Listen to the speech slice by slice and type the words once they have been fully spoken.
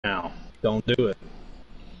Now, don't do it.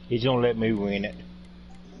 He's gonna let me win it.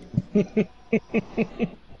 They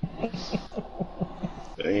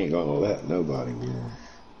ain't gonna let nobody win.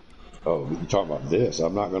 Oh, we can talk about this.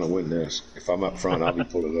 I'm not gonna win this. If I'm up front, I'll be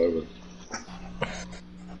pulling over.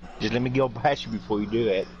 Just let me go past you before you do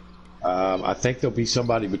that. I think there'll be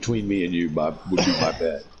somebody between me and you, Bob, would be my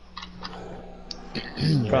bet.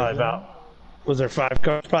 Probably about, was there 5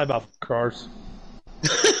 cars? Probably about 4 cars.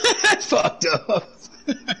 That's fucked up.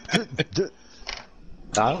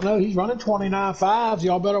 I don't know. He's running 29.5s.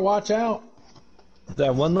 Y'all better watch out. Is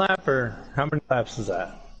that 1 lap or how many laps is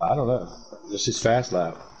that? I don't know. This is fast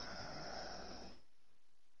lap.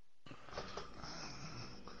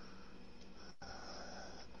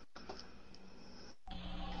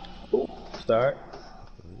 Start.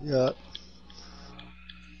 Yeah.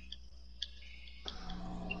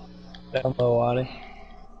 Down low, Adi.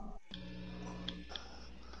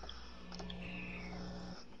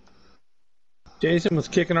 Jason was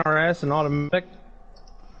kicking our ass in automatic.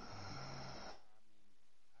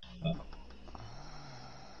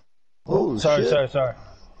 Oh, sorry, shit. sorry.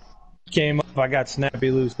 Came up, I got snappy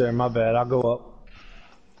loose there, my bad. I'll go up.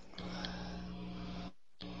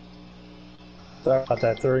 Sorry about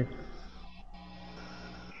that, 3.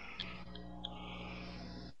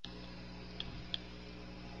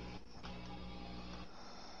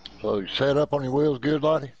 So you set up on your wheels good,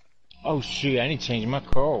 Lottie? Oh shit! I need to change my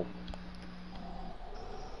car.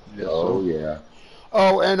 Yes, Oh, sir. yeah.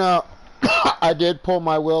 Oh, and I did pull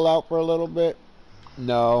my wheel out for a little bit.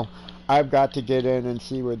 No, I've got to get in and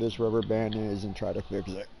see where this rubber band is and try to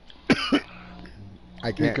fix it.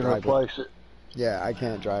 I can't You can drive replace it. it. Yeah, I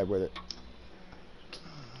can't drive with it.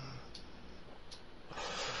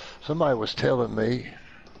 Somebody was telling me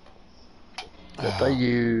that they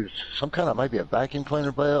use some kind of maybe a vacuum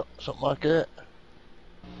cleaner belt, something like that.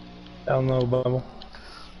 Down low, bubble.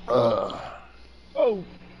 Oh,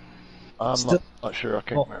 I'm not sure. I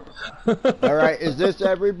can't remember. All right, is this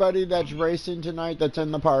everybody that's racing tonight that's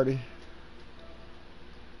in the party?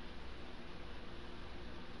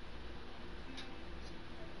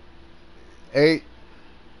 Eight?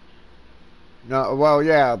 No, well,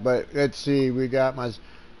 yeah, but let's see. We got my...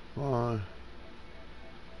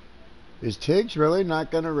 is Tiggs really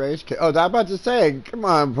not going to race? Oh, I was about to say, come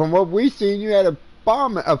on, from what we seen, you had a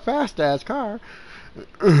fast-ass car.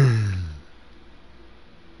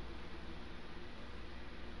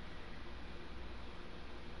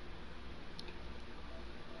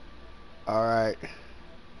 All right.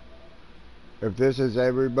 If this is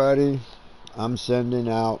everybody, I'm sending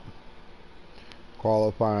out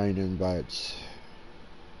qualifying invites.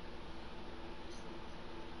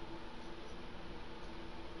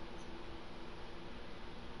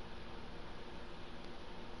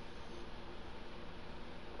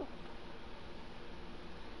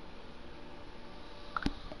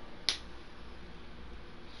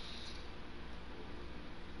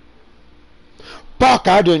 Fuck,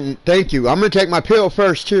 I didn't. Thank you. I'm going to take my pill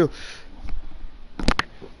first, too.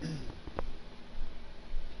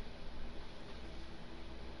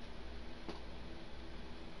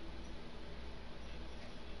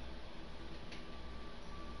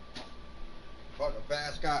 Fuck a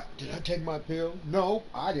fast guy. Did I take my pill? No,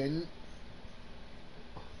 I didn't.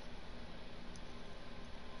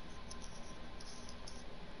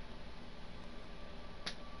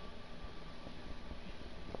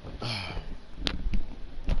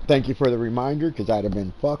 Thank you for the reminder, because I'd have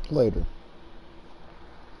been fucked later.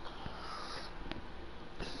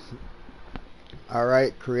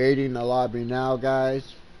 Alright, creating the lobby now,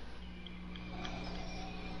 guys.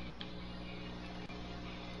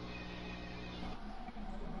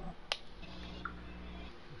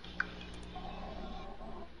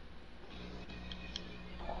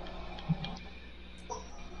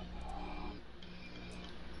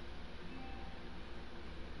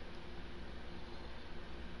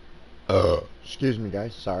 Excuse me,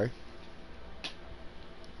 guys. Sorry.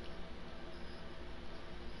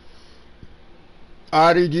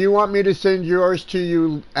 Adi, do you want me to send yours to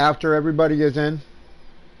you after everybody is in?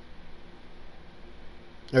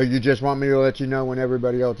 Or you just want me to let you know when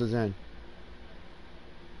everybody else is in?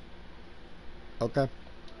 Okay.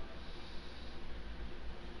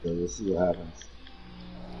 Yeah, we'll see what happens.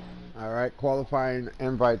 Alright, qualifying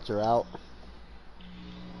invites are out.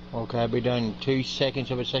 okay. I'll be done in 2 seconds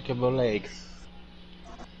of a second of a leg.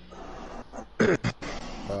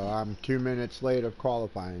 I'm 2 minutes late of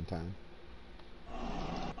qualifying time.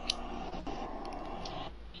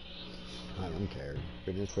 I don't care.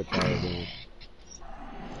 Finish what y'all are doing.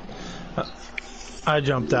 I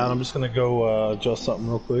jumped out. I'm just going to go adjust something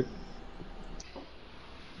real quick.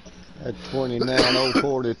 At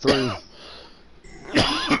 29,043.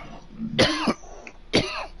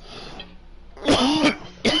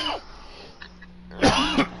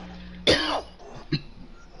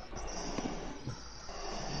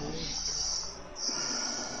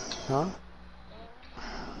 Huh?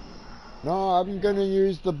 No, I'm gonna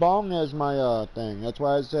use the bong as my thing. That's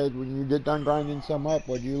why I said when you get done grinding some up,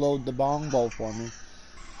 would you load the bong bowl for me?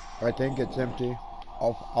 I think it's empty.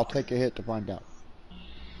 I'll take a hit to find out.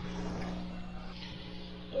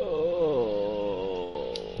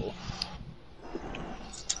 Oh.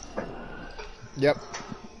 Yep.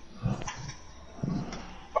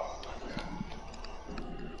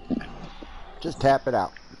 Just tap it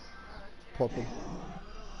out. Puppy.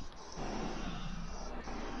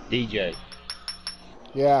 DJ,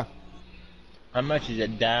 Yeah. how much is a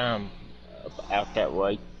dime out that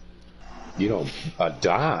way? You know, a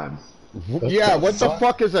dime. Yeah, what the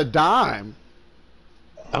fuck is a dime?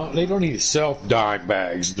 They don't need self-dime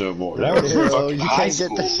bags no more. That was Hell, fucking you high can't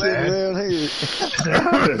school, get this shit man. around here.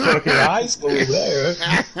 That was fucking high school there.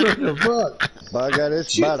 What the fuck? I got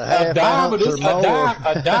it's Shit, about a half ounce or more.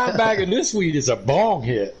 a dime bag of this weed is a bong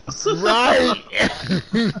hit. Right.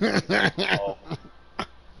 Oh,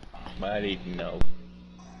 I didn't know.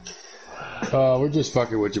 We're just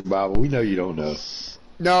fucking with you, Bible. We know you don't know.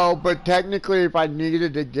 No, but technically, if I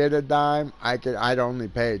needed to get a dime, I'd only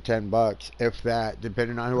pay $10, if that,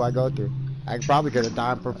 depending on who I go through. I could probably get a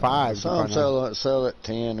dime for $5. Some sell at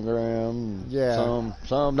 10 a gram. Yeah.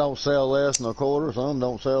 Some don't sell less than a quarter. Some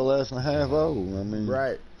don't sell less than a half old. I mean,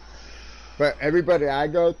 Right. But everybody I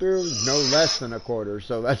go through, no less than a quarter.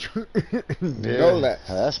 So that's no less.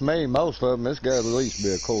 That's me. Most of them, it's got to at least be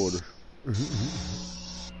a quarter.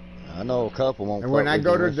 I know a couple won't. And when I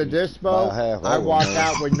go to the dispo, I walk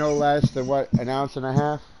out with no less than what, an ounce and a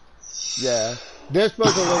half. Yeah.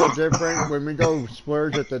 Dispo's a little different. When we go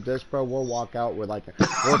splurge at the dispo, we'll walk out with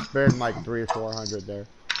we'll spend like $300 or $400 there.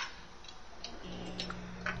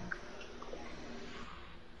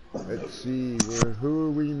 Let's see, who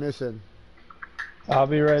are we missing? I'll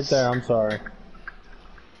be right there. I'm sorry.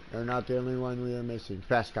 They're not the only one we are missing.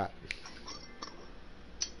 Fast Scott.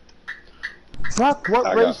 Fuck,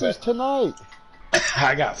 what race is tonight?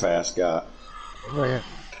 I got Fast Scott. Man.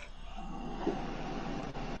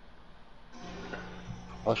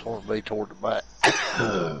 I just want to be toward the back.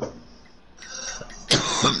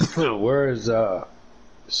 Where is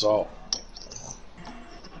Salt?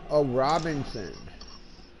 Oh, Robinson.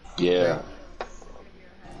 Yeah.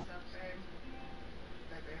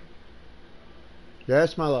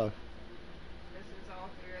 Yes, my love. This is all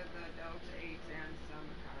three of the Delta 8s and some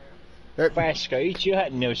Kairos. Fast Scott, you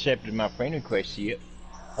hadn't accepted my friend request yet.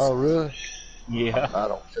 Oh, really? Yeah. I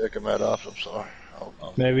don't check them that often. I'm sorry.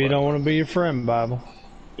 Maybe you don't want to be your friend, Bible.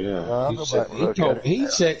 Yeah. I'll go back and look at it. He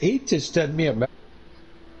said he just said me about.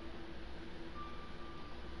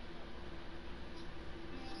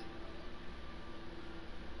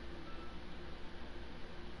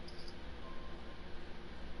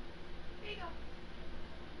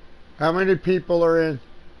 How many people are in?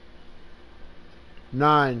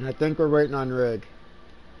 9. I think we're waiting on Rig.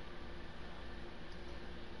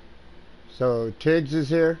 So Tiggs is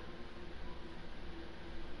here.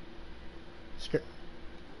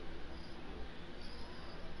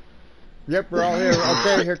 Yep, we're all here.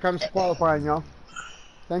 Okay, here comes qualifying, y'all.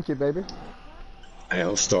 Thank you, baby.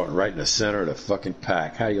 Hell, starting right in the center of the fucking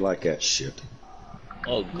pack. How you like that shit?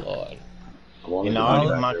 Oh, God. You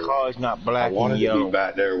know, my car is not black and to yellow. be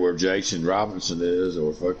back there where Jason Robinson is,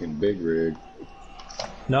 or fucking Big Rig.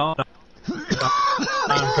 No.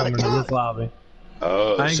 I'm coming to this lobby.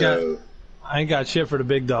 Oh, I ain't got shit for the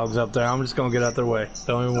big dogs up there. I'm just gonna get out their way.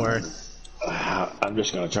 Don't even worry. I'm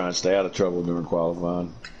just gonna try and stay out of trouble during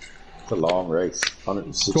qualifying. It's a long race,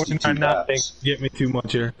 162 29 laps. Get me too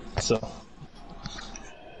much here. So.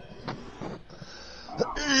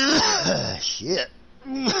 Shit.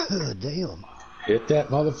 Damn. Hit that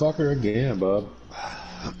motherfucker again, bub.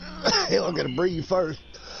 Hell, I gotta breathe first.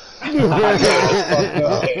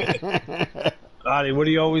 Adi, what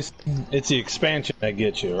do you always... It's the expansion that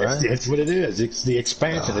gets you, right? It's what it is. It's the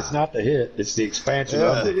expansion. It's not the hit. It's the expansion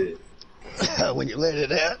of the hit. When you let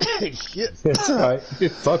it out, shit. That's right.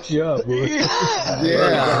 It fucks you up, boy.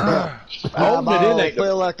 Yeah. Holding it in ain't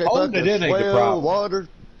feel like they holding it in ain't the problem. Water.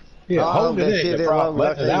 Yeah, holding it shit ain't the in problem. long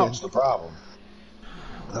Letting it out's the problem.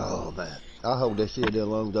 Oh, man. I hold that shit in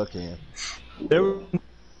long as I can. There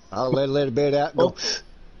I'll let it bit out and go.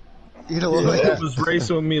 You know what I mean? was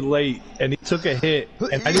racing with me late, and he took a hit,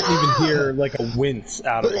 and I didn't even hear like a wince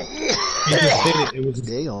out of him. He just hit it. It was...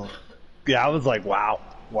 Damn. Yeah, I was like, wow.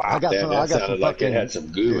 I got Damn, some. that I got sounded some like fucking. it had some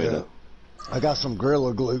goo in it. I got some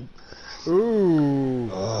Gorilla Glue. Ooh.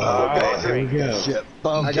 Alright, here we go. Shit,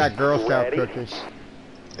 bumped I got it. Girl Scout Ready? cookies.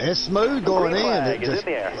 It's smooth going Green in. flag It is just,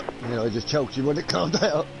 in the air. you know, it just chokes you when it comes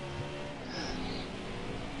out.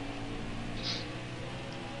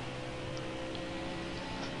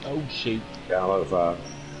 Oh shoot. Download 5.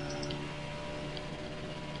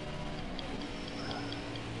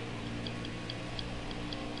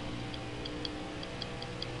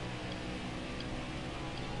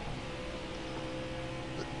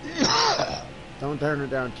 Don't turn it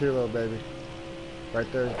down too low, baby.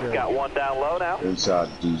 Right there is good. Got one down low now. Inside,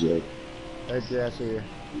 DJ. Hey, yeah, I see you.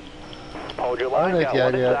 Hold your line. Alright, Got yeah,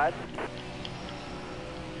 one yeah. inside.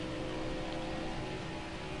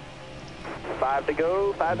 5 to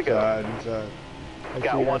go. 5 to go. Inside. I see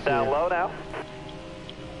Got you, I one see down you. low now.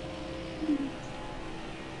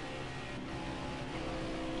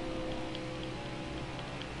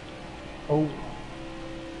 Oh.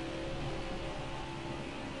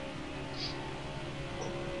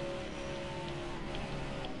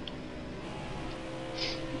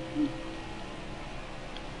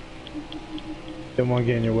 Didn't want to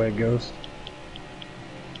get in your way, Ghost.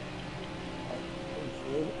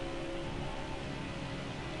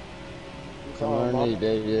 Come on, need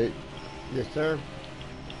 88. Yes, sir.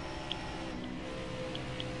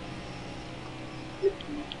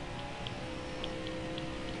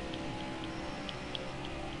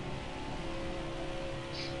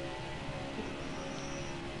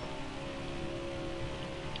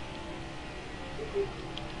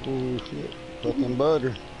 Ooh, shit. Fucking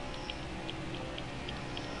butter.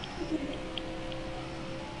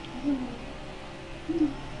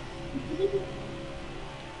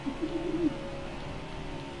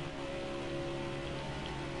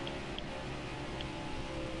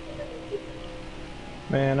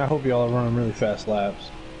 Man, I hope y'all are running really fast laps.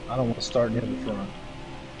 I don't want to start near the front.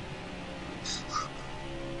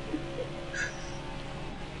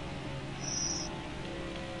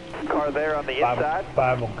 Car there on the inside.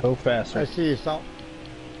 Five will go I faster. see you, Salt.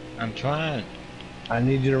 I'm trying. I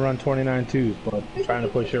need you to run 29.2s, but I'm trying to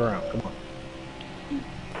push you around. Come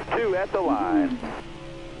on. 2 at the line.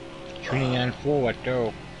 29 forward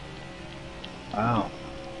though. Wow.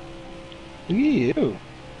 Look at you.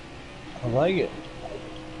 I like it.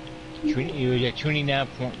 You was at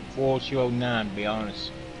 29.4209 to be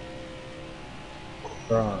honest.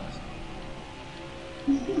 Bronze.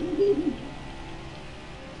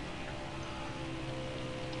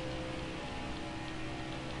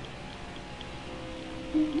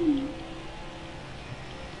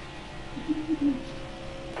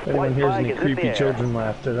 If anyone White hears flag any is in the creepy air. children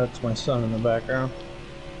laughter, that's my son in the background.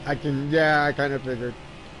 I kind of figured.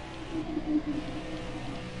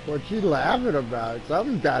 What's he laughing about?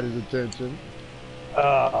 Something got his attention.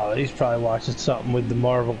 He's probably watching something with the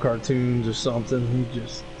Marvel cartoons or something. He's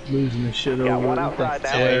just losing his shit Got over one it. He outside thinks now.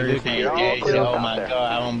 it's Hey, hilarious. look at You're all daddy. clear Oh out my there.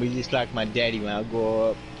 god, I want to be just like my daddy when I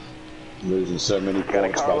grow up. Losing so many Got a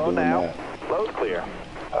points by car low doing now. that. Low's clear.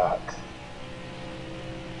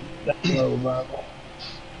 That's low Bible.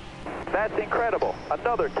 That's incredible.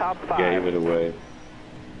 Another top 5. Gave it away.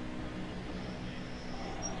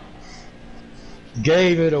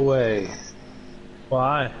 Gave it away.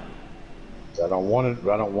 Why? I don't want it.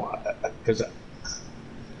 I don't want because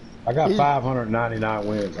I got 599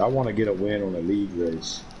 wins. I want to get a win on a league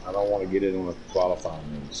race. I don't want to get it on a qualifying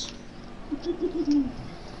race.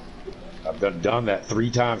 I've done that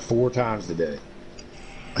 3 times, 4 times today.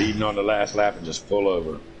 Leading on the last lap and just pull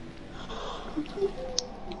over.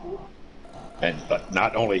 And but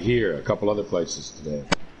not only here, a couple other places today.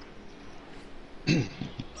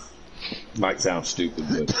 Might sound stupid,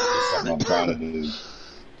 but it's something I'm trying to do.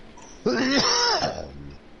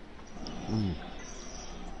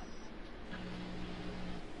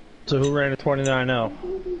 So who ran a 29L?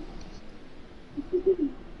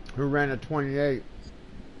 Who ran a 28?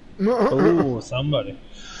 Oh, somebody.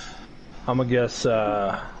 I'm gonna guess.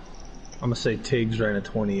 I'm gonna say Tiggs ran a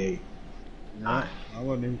 28. I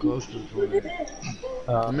wasn't even close to the 28.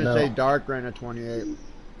 I'm gonna no. say Dark ran a 28.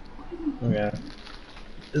 Yeah.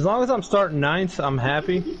 As long as I'm starting 9th, I'm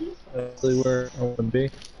happy. That's really where I want to be.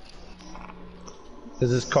 Because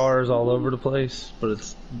this car is all over the place, but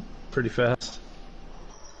it's pretty fast.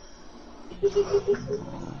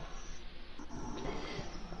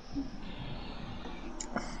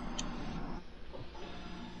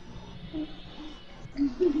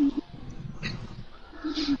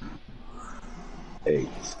 Hey.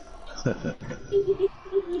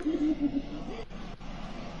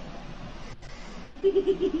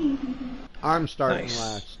 I'm starting Nice.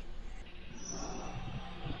 last.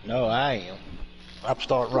 No, I am. I'm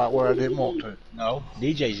starting right where I didn't want to. No,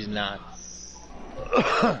 DJ's is not.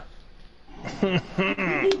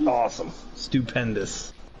 Awesome.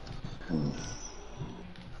 Stupendous.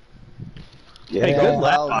 Yeah. Hey, good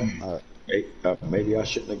lap. Hey, maybe I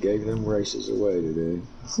shouldn't have gave them races away today.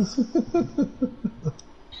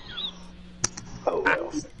 Oh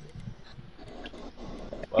well.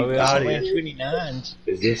 Well, we all went 29s.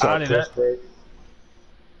 Is this our test break?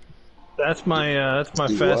 That's my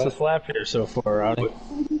fastest lap here so far, Roddy.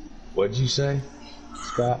 What'd you say,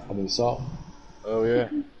 Scott? I mean, Salt. Oh yeah.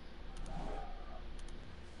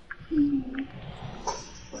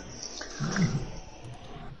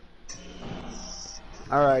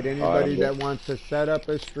 All right, anybody that wants to set up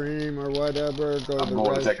a stream or whatever, go to the restroom. I'm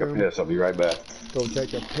going to take a piss. I'll be right back. Go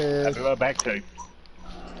take a piss. I'll be right back too.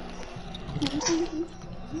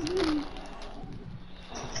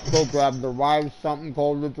 Go grab the wife something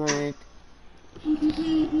cold to drink.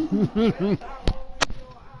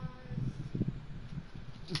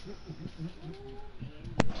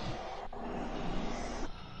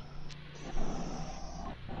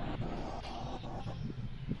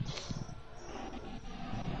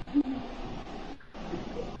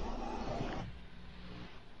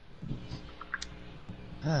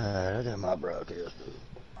 I got my broadcast.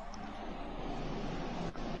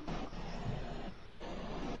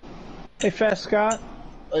 Hey, Fast Scott.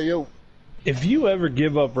 Hey yo. If you ever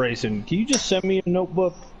give up racing, can you just send me a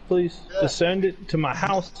notebook, please? Yeah. Just send it to my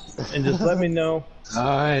house and just let me know. All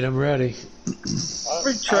right, I'm ready.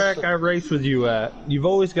 Every track I race with you at, you've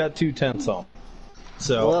always got 2/10 on.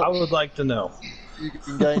 So well, I would like to know. You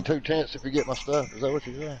can gain 2/10 if you get my stuff. Is that what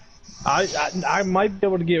you're saying? I might be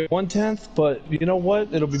able to get 1/10, but you know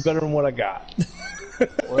what? It'll be better than what I got.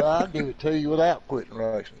 Well, I'll give it to you without quitting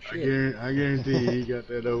racing. Shit. I guarantee you he got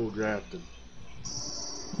that old drafted.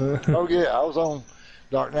 Oh yeah, I was on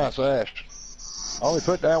Dark Knight's Ash. I only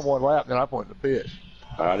put down one lap, then I went in the pits.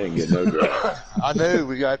 I didn't get no draft. I knew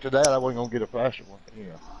we got to that, I wasn't gonna get a faster one.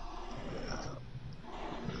 Yeah.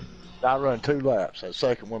 I run 2 laps. That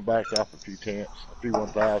second one backed off a few tenths, a few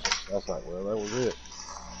 1,000. I was like, well, that was it.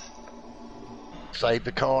 Saved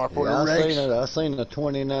the car for the race. I seen the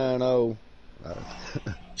 29.0. Well,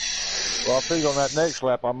 I think on that next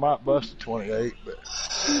lap I might bust a 28, but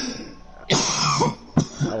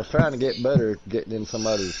I was trying to get better getting in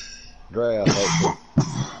somebody's draft.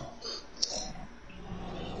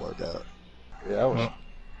 Worked out. Yeah, I was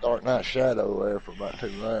Dark Knight Shadow there for about 2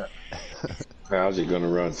 laps. How's he going to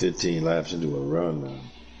run 15 laps into a run now?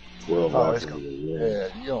 12 laps into a run. Yeah,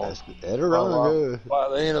 you know. It'll run good. By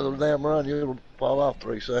the end of the damn run, you'll fall off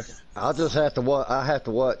 3 seconds. I'll just have to watch. I have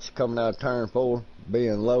to watch coming out of turn 4,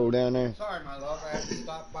 being low down there. Sorry, my love. I had to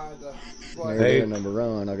stop by the. Hey, number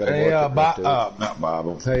run. I got to watch it. Not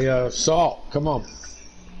Bible. Hey, Salt, come on.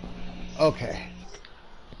 Okay.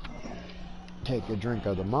 Take a drink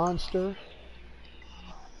of the monster.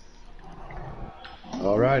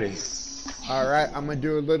 Alrighty. All right, I'm gonna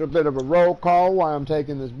do a little bit of a roll call while I'm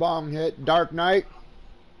taking this bomb hit. Dark Knight.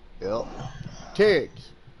 Yep. Tiggs.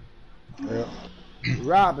 Yep.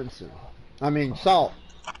 Robinson. I mean Salt.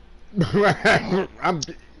 I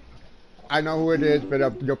know who it is,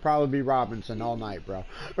 but you'll probably be Robinson all night, bro.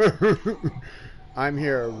 I'm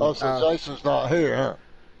here. Oh, so Jason's not here, huh?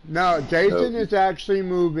 No, Jason is actually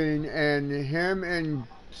moving, and him and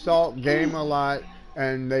Salt game a lot.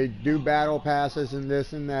 And they do battle passes and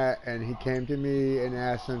this and that, and he came to me and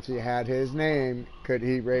asked, since he had his name, could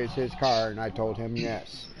he race his car, and I told him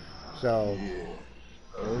yes. So,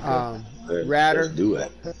 Ratter. Let's do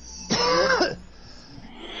it.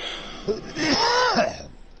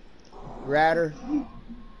 Ratter.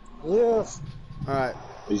 Yes. All right.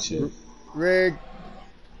 Appreciate it. Rig.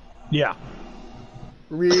 Yeah.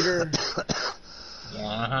 Reader.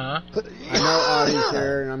 Uh-huh. I know Audie's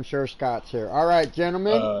here, and I'm sure Scott's here. All right,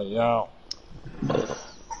 gentlemen. Yeah.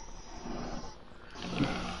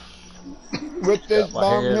 With this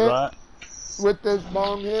bomb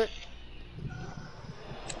hit,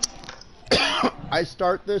 I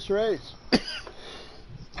start this race.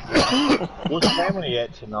 What's family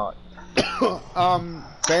at tonight?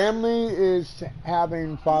 Family is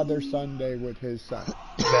having Father Sunday with his son.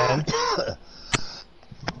 Ben?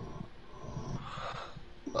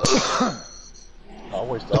 I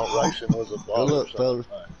always thought racing was a bother.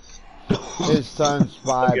 His son's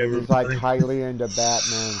 5 and he's like highly into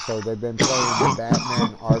Batman, so they've been playing the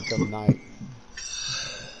Batman Arkham Knight.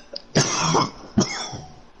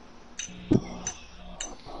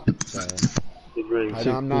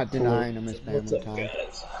 So, I'm not denying him his family time.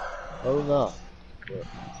 Oh no.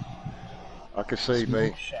 I can see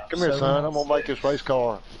me. Come here, son. I'm gonna make this race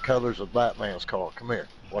car the colors of Batman's car. Come here.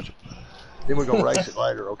 Watch it. Then we're gonna race it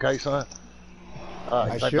later, okay, son? I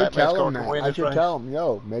you think should Batman's tell car him can that. win I this should race? tell him,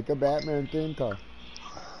 yo, make a Batman theme car.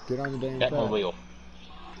 Get on the damn track. Batmobile.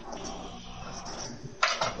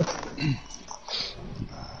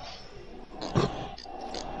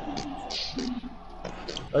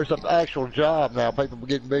 There's an actual job now. People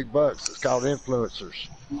getting big bucks. It's called influencers.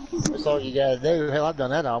 That's all you got to do. Hell, I've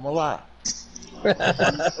done that all my life.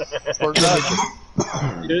 For nothing.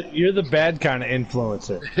 You're the bad kind of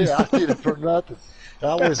influencer. Yeah, I did it for nothing. I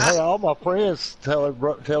always heard all my friends telling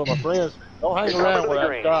my friends, don't hang around with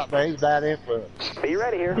that Scott, man. He's bad influence. Be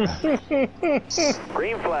ready here.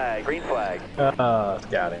 Green flag, green flag.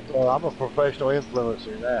 Got it. So I'm a professional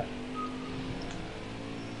influencer now.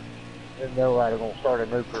 Didn't know I was going to start a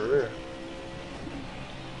new career.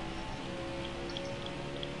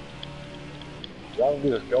 Y'all can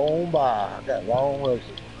just go on by. I got long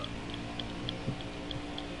races.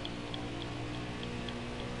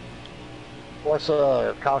 What's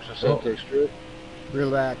caution safety strict?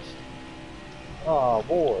 Relax. Oh,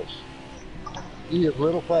 boys. You have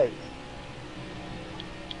little faith.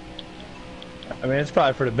 I mean, it's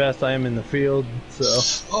probably for the best I am in the field, so.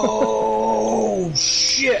 Oh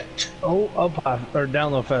shit! Oh, up high, or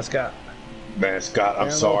down low fast, Scott. Man, Scott, I'm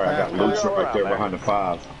Yeah, sorry. I little got fast. loose right there behind the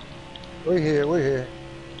 5. We here.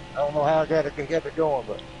 I don't know how I got it going,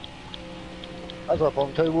 but I was up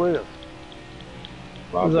on 2 wheels.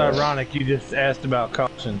 It was ironic you just asked about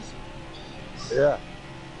cautions. Yeah.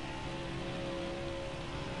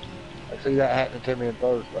 I see that happening to me in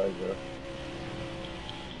Thursday, bro.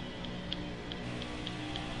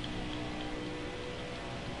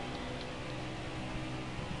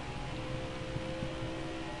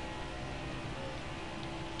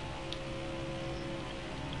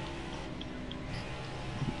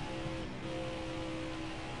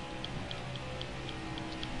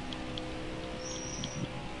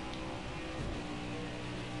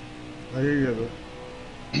 I hear you.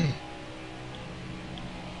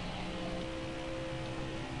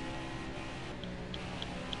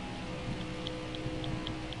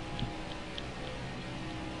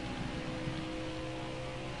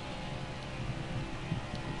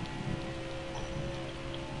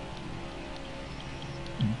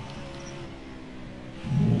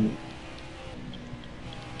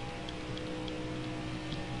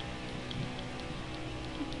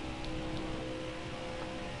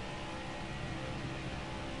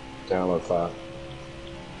 Download 5.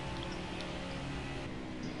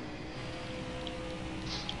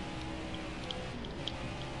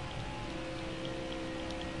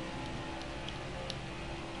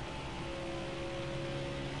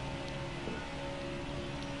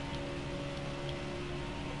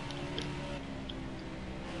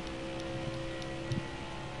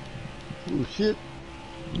 Oh shit.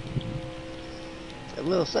 A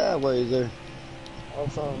little sideways there. I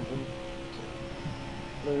saw him.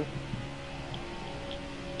 Blue.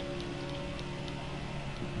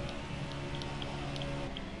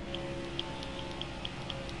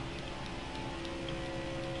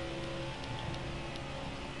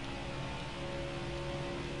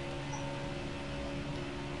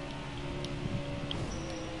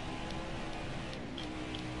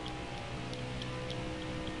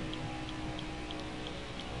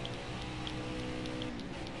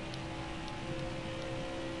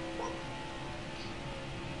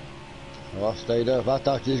 Oh, I stayed up. I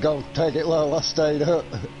thought you was gonna take it low. I stayed up.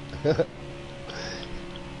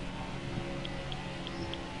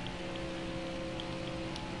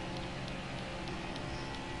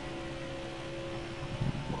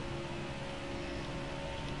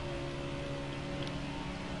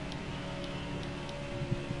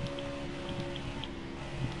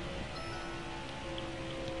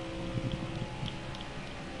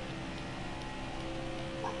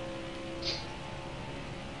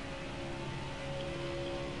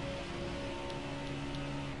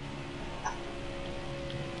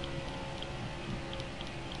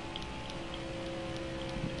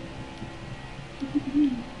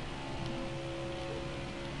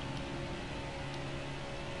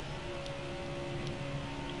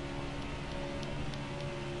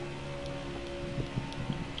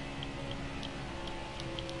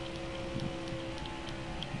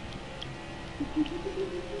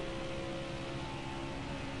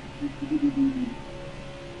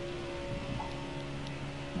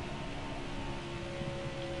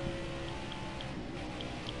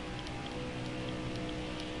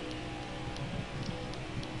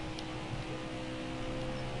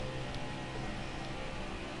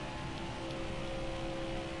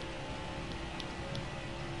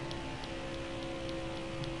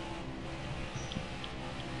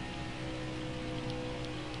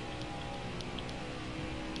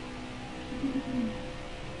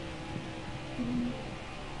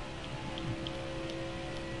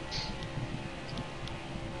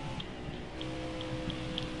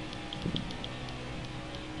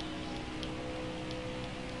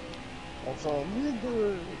 some. You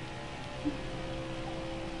good.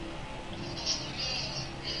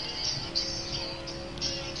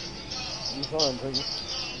 You fine, Piggy.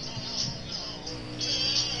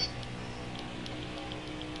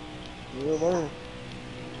 You're there.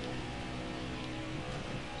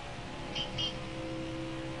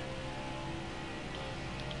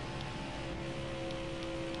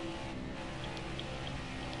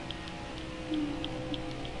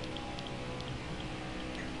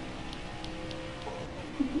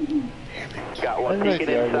 Got one I like peeking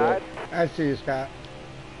the idea. inside. I see you, Scott.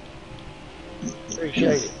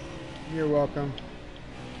 Appreciate it. You're welcome.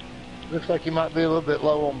 Looks like you might be a little bit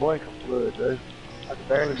low on blinker fluid, dude. I can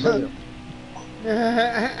barely see him.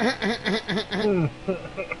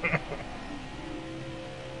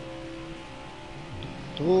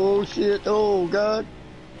 Oh shit! Oh god!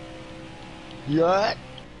 You alright?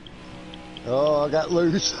 Oh, I got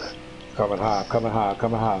loose. Coming high, coming high,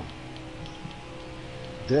 coming high.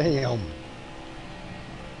 Damn.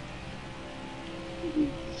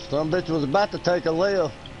 Some bitch was about to take a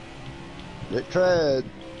left. It tried.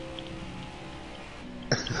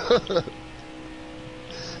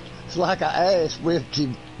 It's like I ass whipped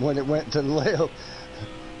him when it went to the left.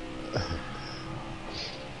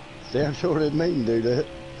 Damn sure didn't mean to do that.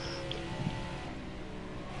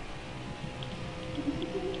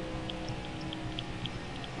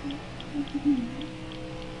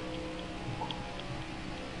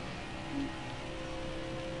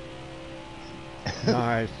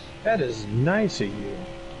 Nice. That is nice of you.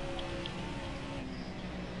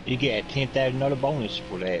 You get a $10,000 bonus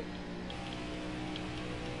for that.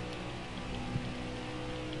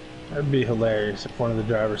 That'd be hilarious if one of the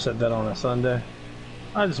drivers said that on a Sunday.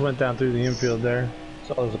 I just went down through the infield there.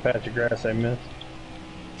 Saw there was a patch of grass I missed.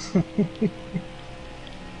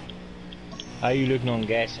 How you looking on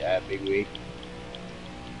gas, Big Wig?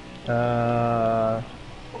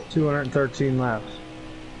 213 laps.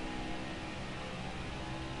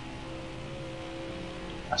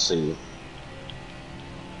 I see you.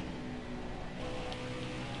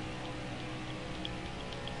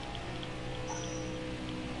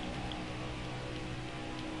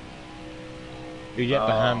 Who's that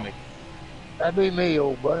behind me? That'd be me,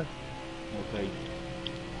 old boy. Okay.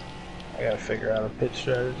 I gotta figure out a pit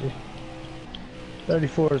strategy.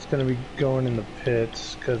 34 is gonna be going in the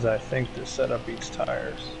pits because I think the setup eats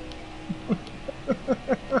tires.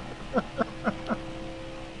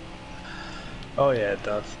 Oh yeah, it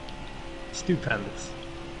does. Stupendous.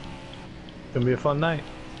 Gonna be a fun night.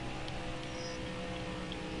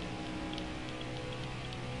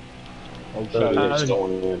 38's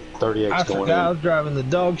going in. 38's I going forgot I in. was driving the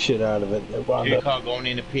dog shit out of it. It wound Your up- car going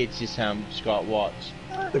in the pits this time, Scott Watts.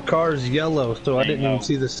 The car's yellow, so I didn't There you even go.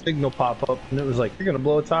 see the signal pop up, and it was like, "You're gonna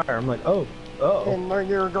blow a tire." I'm like, "Oh, And there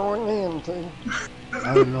you're going in, too.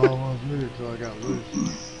 I didn't know I was moving until I got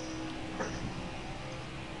loose.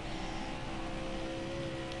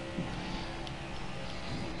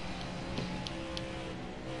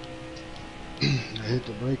 I hit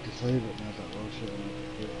the brake to save it, and I thought, oh shit, I'm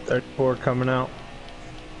gonna quit. 34 coming out."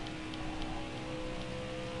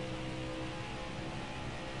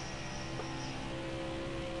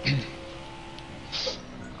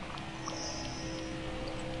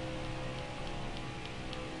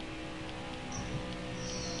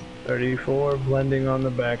 "34 blending on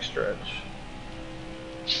the backstretch."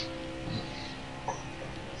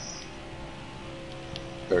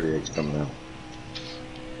 Thirty-eight's coming out.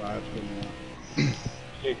 5's coming out.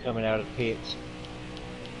 You're coming out of the pits.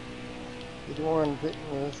 You're the one picking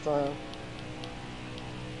this time.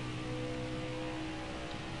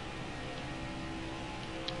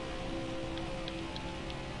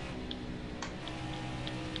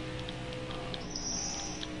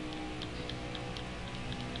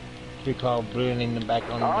 Your car blowing in the back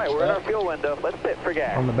on All the right, we're in our truck. fuel window. Let's pit for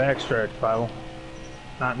gas. On the backstretch, Bible.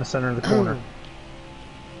 Not in the center of the corner.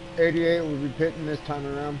 88 will be pitting this time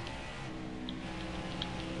around.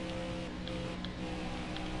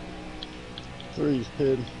 Three's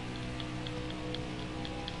pitting.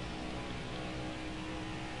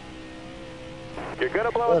 You're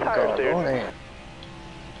gonna blow a tire, dude. Going in.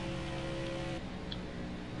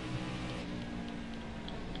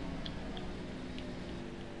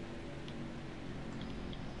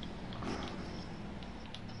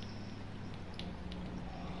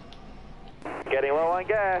 Getting low on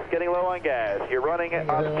gas, getting low on gas. You're running it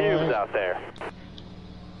on fumes out there.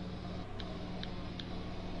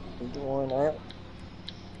 You're going out.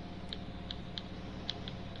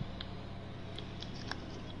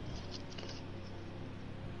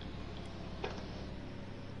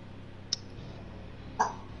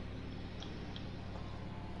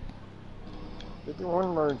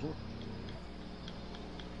 51 merging.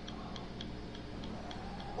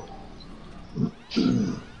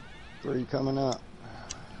 Three coming up.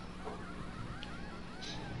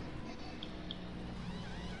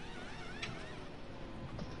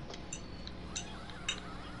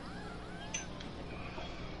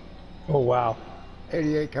 Oh wow.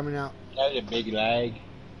 88 coming out. That's a big lag.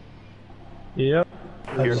 Yep.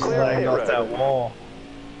 I You're just clear lagged hit off road. that wall.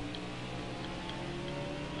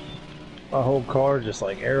 My whole car just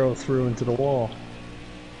like arrow through into the wall.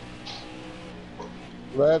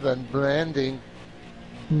 11 blending.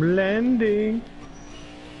 Blending.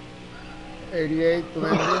 88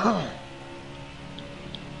 blending.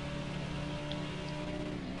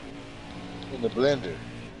 In the blender.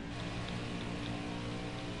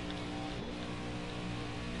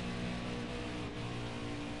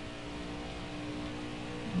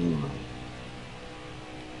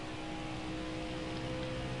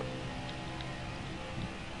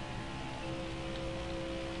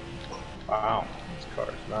 Wow. This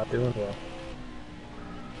car's not doing well.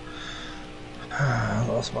 I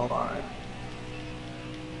lost my mind.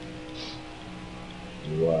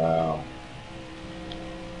 Wow.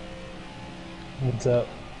 What's up?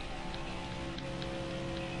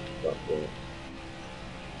 Up there.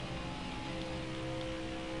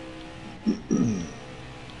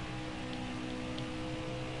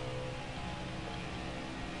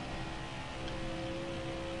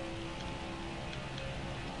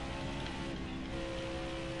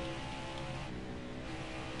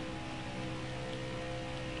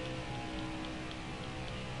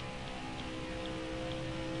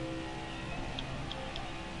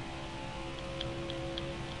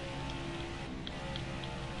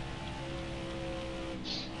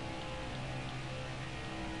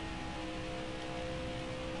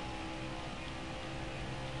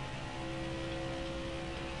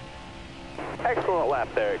 Excellent lap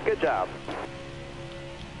there. Good job.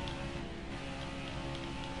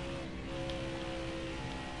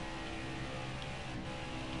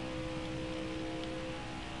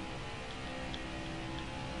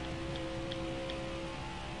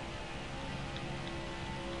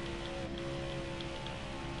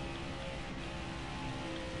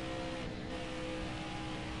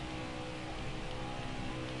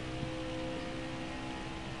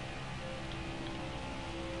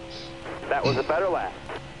 That was a better lap.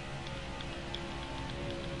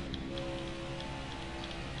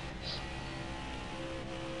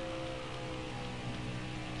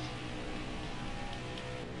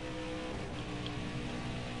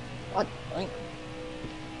 What?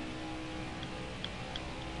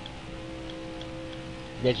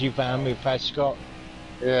 Did you find me, Fat Scott?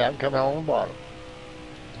 Yeah, I'm coming on the bottom.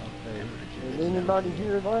 Okay. Is anybody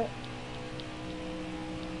hear that?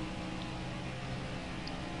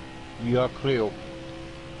 You are clear.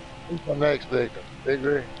 Who's my next victim? Big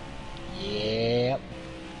Rig? Yep.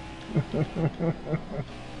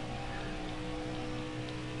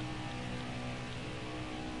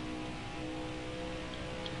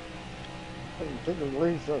 Take a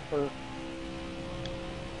release up there.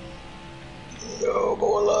 Go,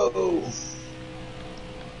 going low.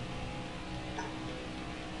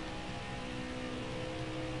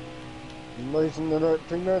 Releasing to that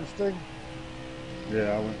two-nut stick.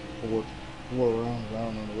 Yeah, I went four rounds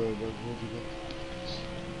down on the way, but what you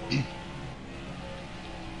got?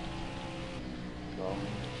 So,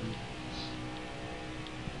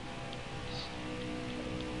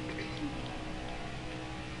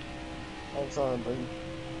 Outside, baby.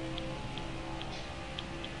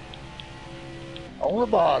 On the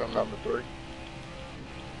bottom, number 3.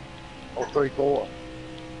 Or 3, 4.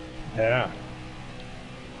 Yeah.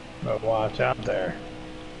 But watch out there.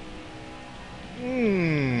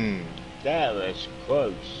 That was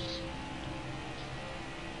close.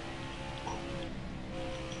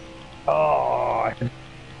 Oh, I had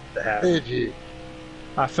to have it. Did you?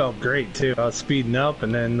 I felt great too. I was speeding up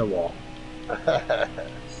and then the wall.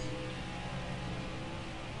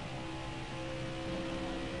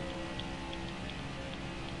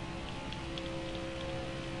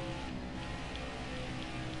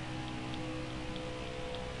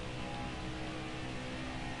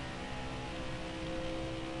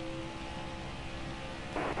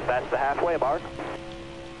 That's the halfway mark.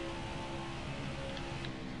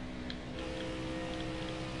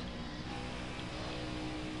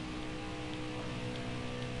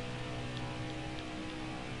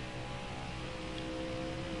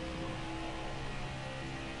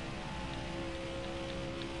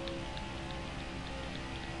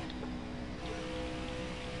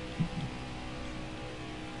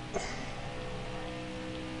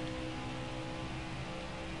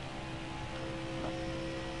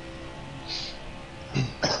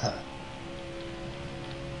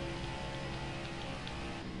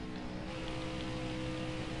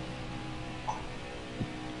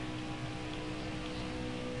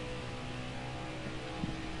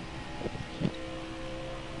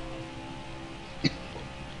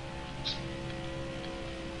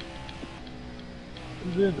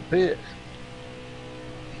 Who's in the pits?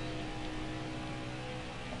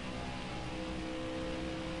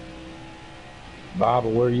 Bob,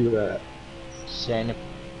 where you at? Santa.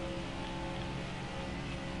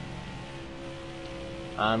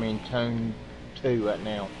 I'm in turn 2 right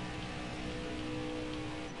now.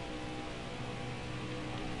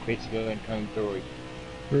 Pits go in turn 3.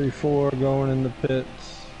 3-4 going in the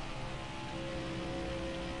pits.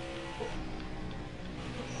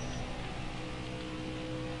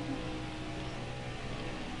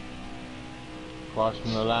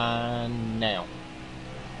 Crossing the line now.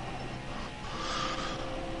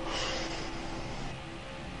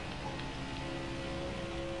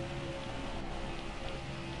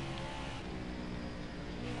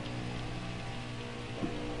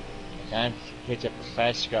 Time to catch up the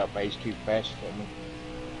fast car, but he's too fast for me.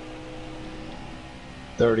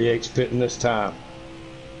 38's pitting this time.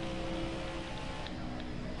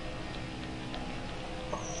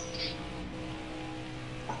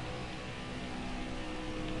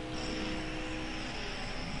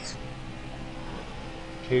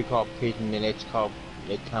 Two car pitting, the next car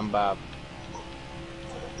they come by.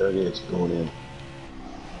 38's going in.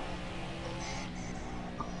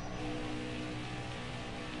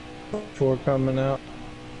 Four coming out.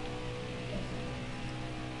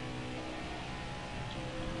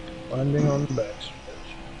 Landing on the back stretch.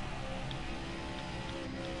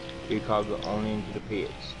 Two cars go on into the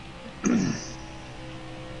pits.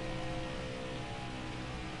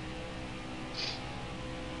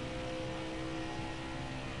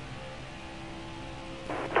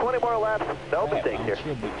 20 more laps, no mistakes here.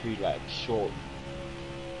 She'll be too like short.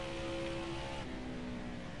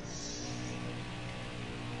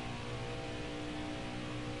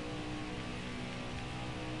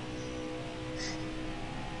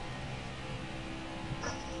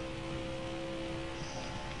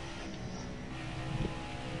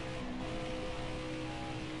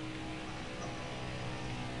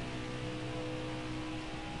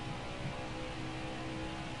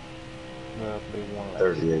 Roughly 1 lap.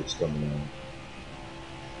 38's coming in.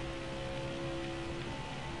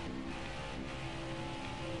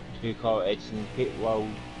 Two car exiting pit road.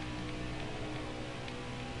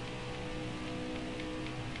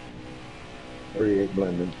 .38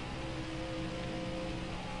 blending.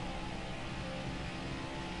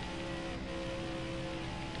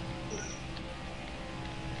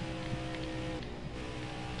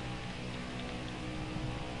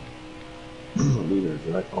 Leader's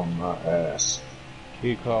right on my ass.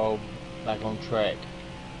 Two car back on track.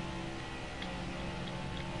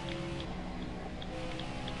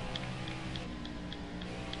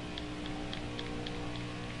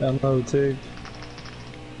 Down low, Tig.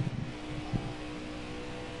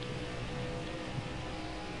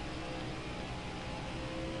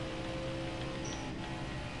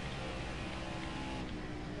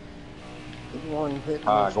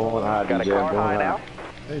 Alright, going high, Got a DJ. car Going high high. now.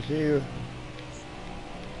 I see you.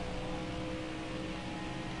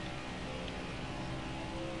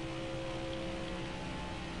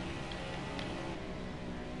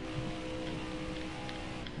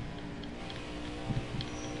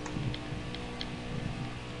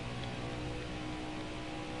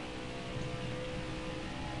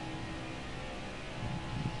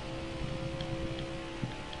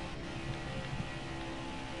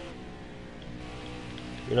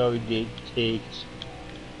 You know, he takes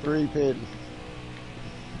 3 pitting.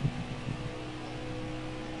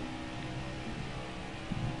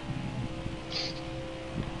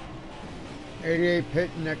 .88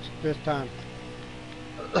 pitting this time.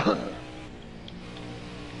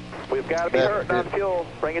 We've got to be hurting on fuel.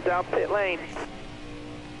 Bring it down pit lane.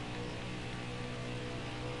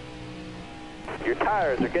 Your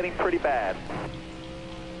tires are getting pretty bad.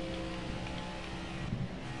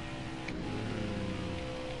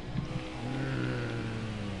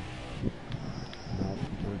 No,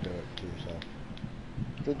 don't do it to yourself.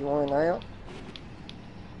 51 out.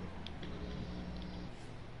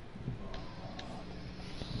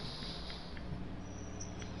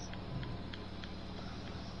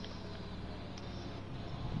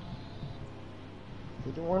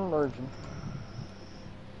 One merging.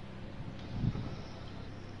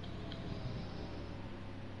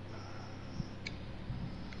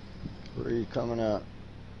 Three coming up.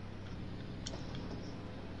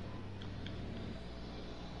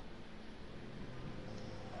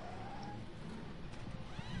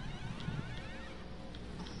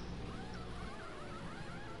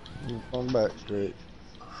 On back straight.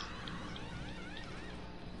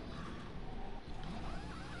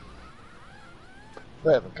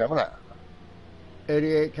 Seven coming out.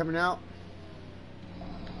 88 coming out.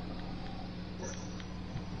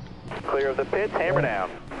 Clear of the pits, hammer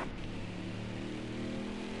down.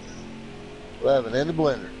 11 in the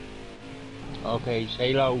blender. Okay,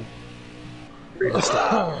 stay low.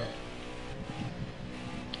 Stop.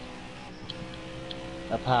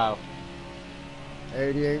 Up high.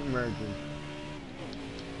 88 merging.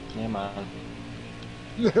 Never mind.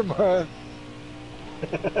 Never mind.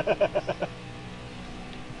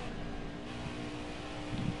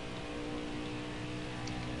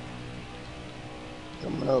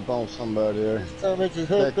 Coming up on somebody there. So much is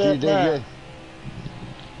hooked That you up did now. good.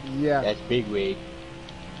 Yeah. That's big wig.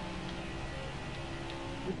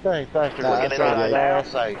 This thing faster Nah, than that's that. okay. I'll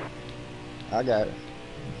say. I got it.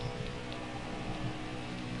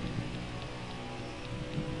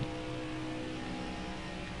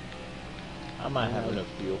 I might have enough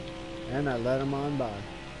fuel. And I let him on by.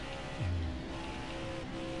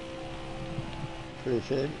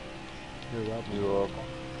 Appreciate it. You're welcome. You're welcome.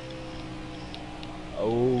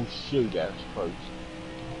 Oh shoot, that was close.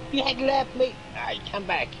 You had left me. Alright, come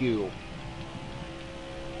back, you.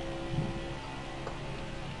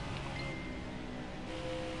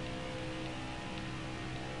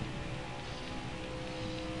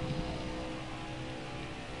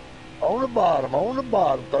 On the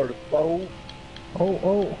bottom, 34.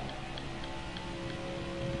 Oh.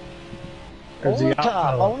 On the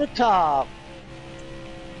top, on the top.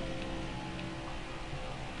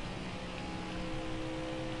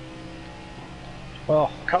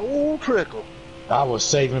 Oh, Cold trickle. I was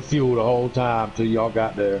saving fuel the whole time till y'all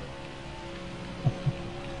got there.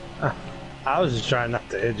 I was just trying not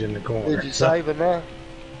to edge in the corner. Did you save enough?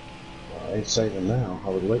 I ain't saving now. I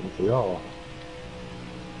was waiting for y'all.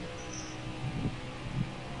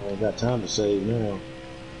 I ain't got time to save now.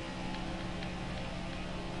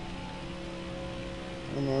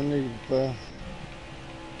 I'm gonna need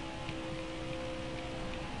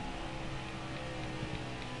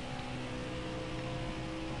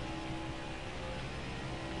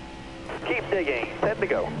Keep digging. Set to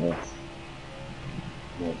go. I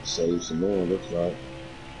want to save some more, looks like.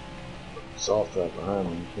 Soft track behind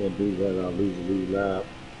him. Can't do that, I'll lose a lead lap.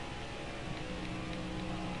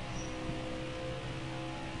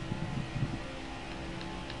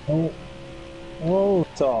 Oh,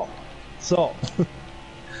 salt.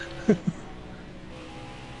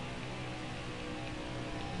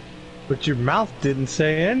 But your mouth didn't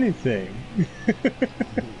say anything.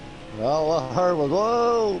 All I heard was,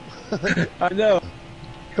 whoa! I know.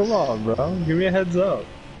 Come on, bro. Give me a heads up.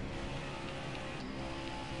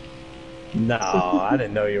 No, I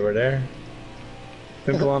didn't know you were there.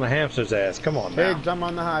 Pimple on a hamster's ass. Come on now. Biggs, I'm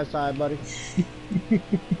on the high side, buddy.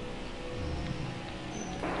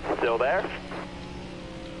 Still there?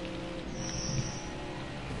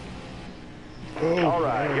 All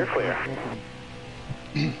right, you're clear.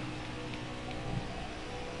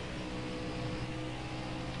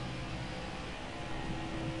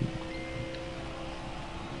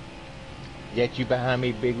 Get you behind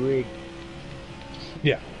me, big wig.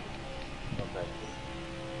 Yeah. Okay.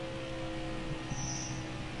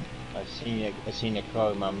 I seen a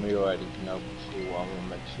car in my mirror. I didn't know before. I want to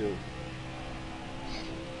make sure.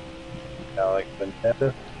 Yeah, like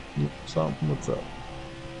Vendetta. Something. What's up?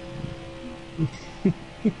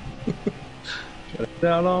 Got it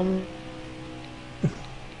down on me.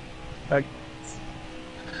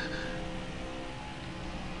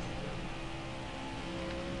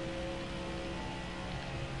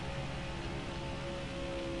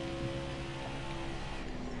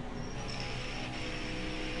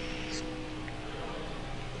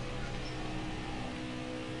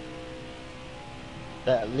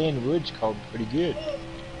 That Lynn Woods called pretty good.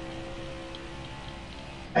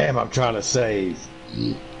 Damn, I'm trying to save.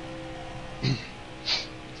 Damn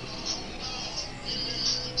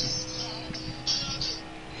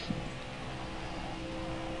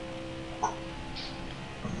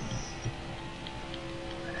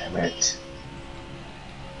it.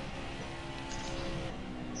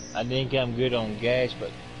 I think I'm good on gas, but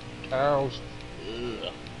Carl's,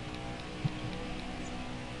 ugh.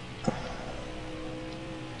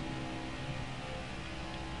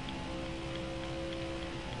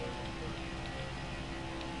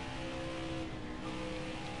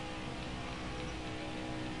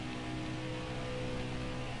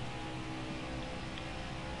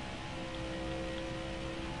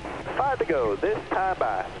 Five to go. This time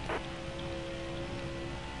by.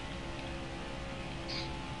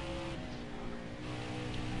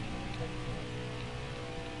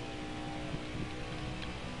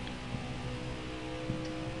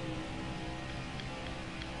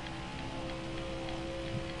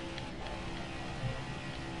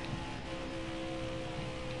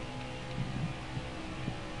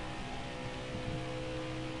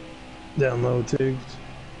 Down low, Tiggs.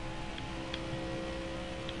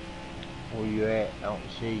 Where you at? I don't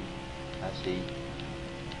see. I see.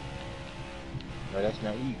 No, that's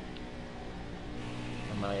not you.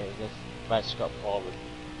 That's Scott Forward.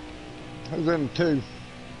 Who's in 2?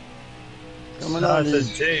 Coming I on said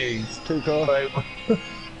these Tiggs. 2 cars. Wait,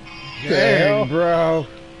 Dang, bro.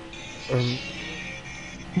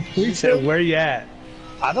 we said, where you at?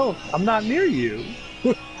 I'm not near you.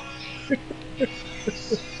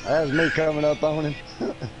 That was me coming up on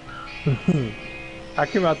him. I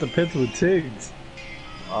came out the pits with Tiggs.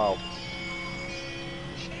 Oh.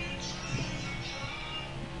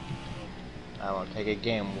 I want to take a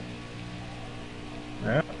gamble.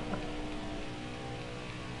 Yeah.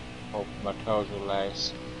 Hope my cars will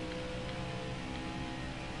last.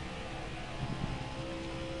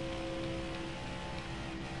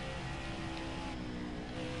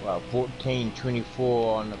 Well,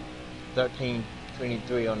 1424 on the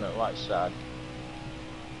 1323 on the right side.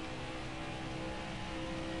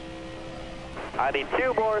 I need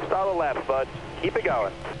 2 more solid laps, bud. Keep it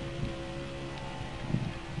going.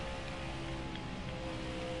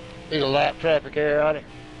 Need a lap traffic area on it.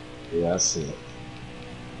 Yeah, I see it.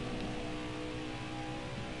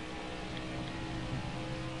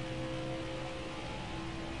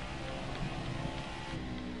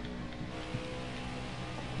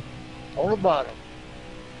 On the bottom.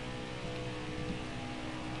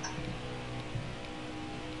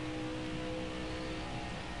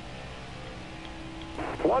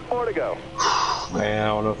 One more to go. Man, I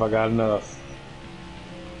don't know if I got enough.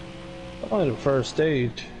 Only the first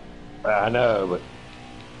stage. I know, but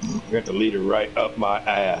I got the leader right up my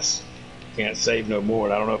ass. Can't save no more,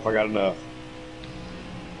 and I don't know if I got enough.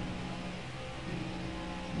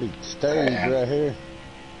 Big stage right here.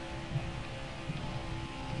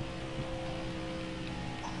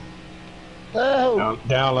 Oh,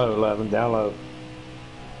 Down low, 11, down low.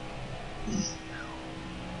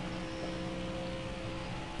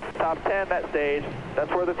 Top 10 that stage. That's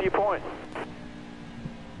worth a few points.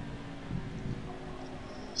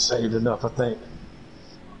 Saved enough, I think.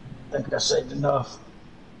 I think I saved enough.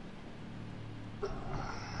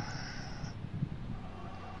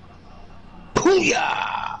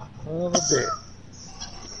 Pooyah! of a bit.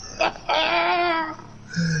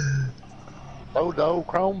 Owed the old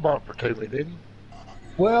chrome bumper to me, didn't you?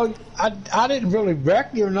 Well, I didn't really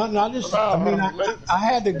wreck you or nothing. I just, I mean, I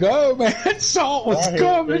had to go, man. Salt was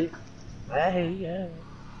coming.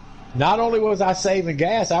 Not only was I saving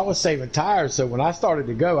gas, I was saving tires. So when I started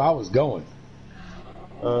to go, I was going.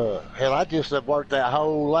 Hell, I just have worked that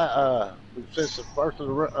whole since the first of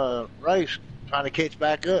the race, trying to catch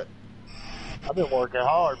back up. I've been working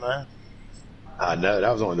hard, man. I know,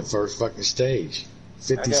 that was only the first fucking stage.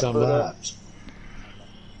 50-some laps.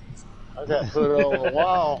 I got put on the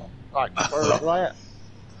wall like the first lap.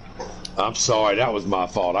 I'm sorry, that was my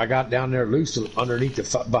fault. I got down there loose underneath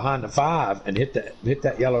behind the 5 and hit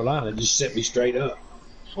that yellow line and just sent me straight up.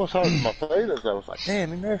 That's what's hurting my feelings. I was like,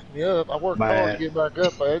 damn, he messed me up. I worked hard to get back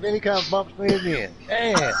up, and then he kind of bumps me again.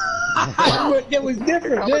 Damn. It was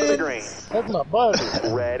different, Coming to the man. green. That's my buddy.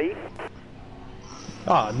 Ready?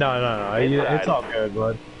 Oh, no. It's all good,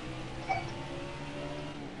 bud.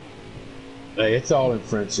 Hey, it's all in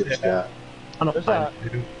friendship, Scott. I don't It's mind, all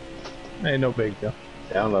right. dude. Ain't no big deal.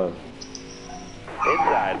 Down low.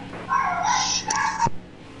 Inside.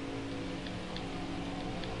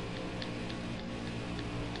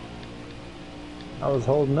 I was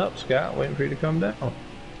holding up, Scott, waiting for you to come down.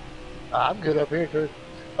 I'm good up here, too.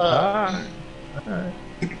 Alright.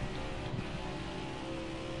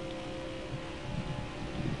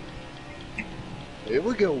 Here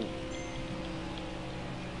we go.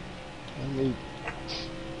 Let me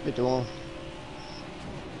get the one.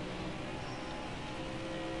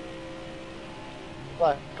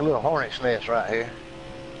 Like a little hornet's nest right here.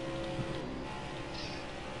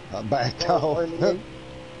 I backed off.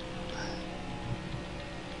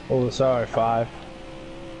 Oh, sorry, 5.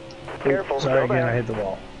 Careful. Sorry go again, I back. hit the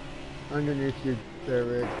wall. Underneath you there,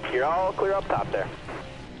 Rick. You're all clear up top there.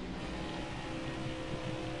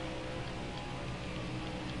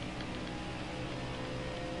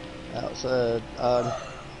 Outside.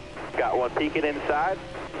 Got one peeking inside.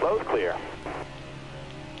 Low's clear.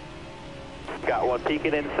 Got one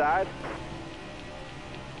peeking inside.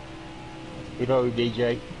 Hello,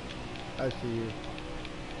 DJ. I see you.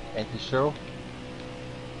 Thank you, sir.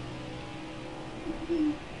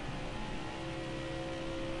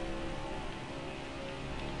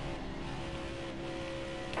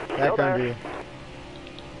 Back Still under there. you.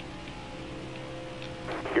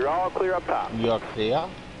 You're all clear up top. You are clear.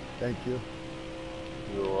 Thank you.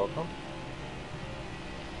 You're welcome.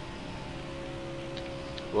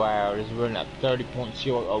 Wow, this is running at 30.0.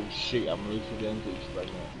 Oh shit, I'm losing the goose right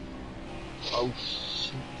now. Oh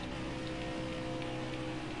shit.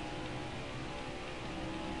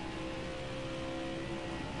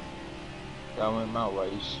 That went my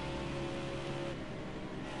race.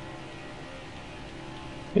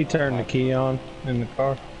 He turned the key on in the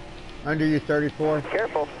car. Under you, 34.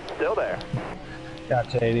 Careful, still there.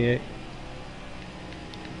 Gotcha, 88.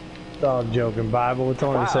 Dog joking, Bible. It's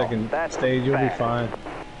only Wow, the second that's stage. You'll be fast. fine.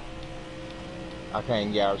 I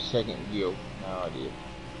can't get out of second gear. No idea.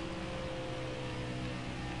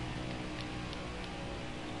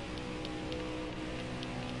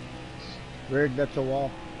 Rig, that's a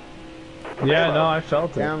wall. Yeah, no, I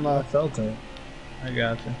felt it. Down low. I felt it. I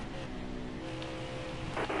gotcha.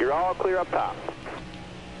 You're all clear up top.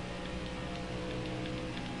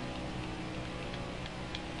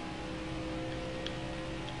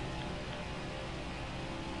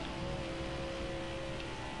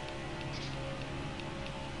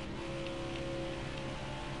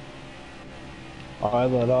 I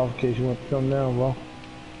let off in case you want to come down, bro.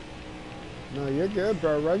 No, you're good,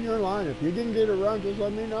 bro. Run your line. If you didn't get a run, just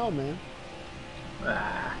let me know, man.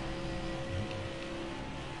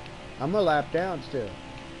 I'm a lap down still.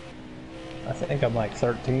 I think I'm like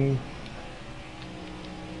 13.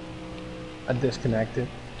 I disconnected.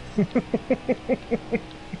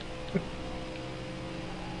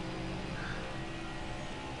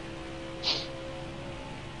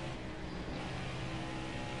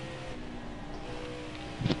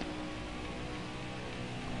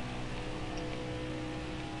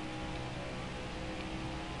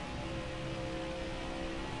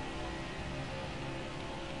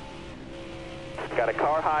 Got a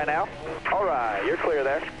car high now. All right, you're clear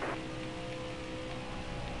there.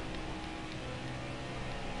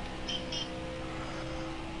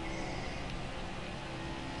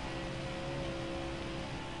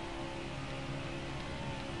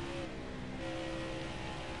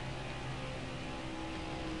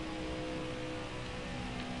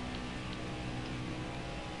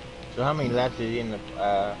 So how many laps is in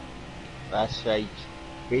the last stage?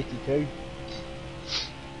 52?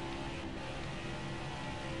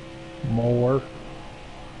 More.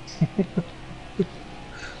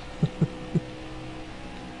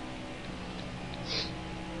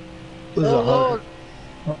 This is Oh, 100. Lord.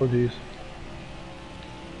 Oh, jeez.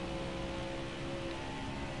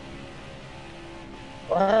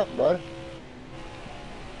 What happened, buddy?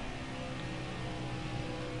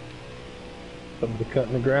 Somebody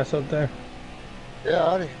cutting the grass up there. Yeah,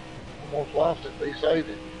 I almost lost it, but he saved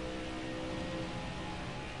it.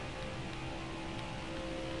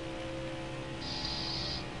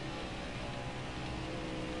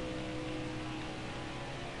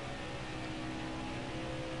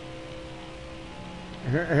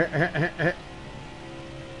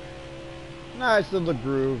 Nice little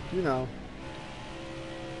groove, you know.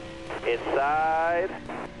 Inside.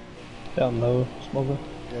 Down low, smoking.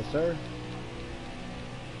 Yes, sir.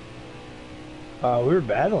 We were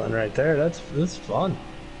battling right there. That's fun.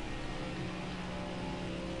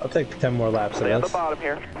 I'll take 10 more laps of Stay on the this. bottom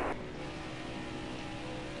here.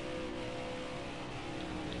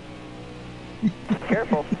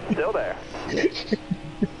 Careful, still there.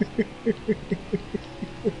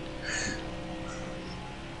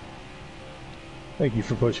 Thank you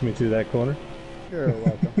for pushing me through that corner. You're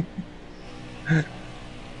welcome.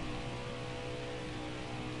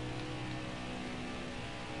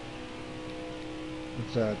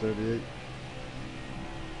 What's that, 38?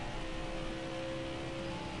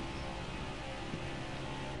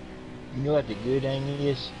 You know what the good thing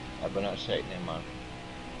is? I better not say it, never mind.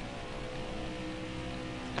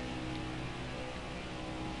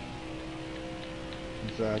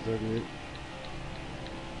 What's that, 38?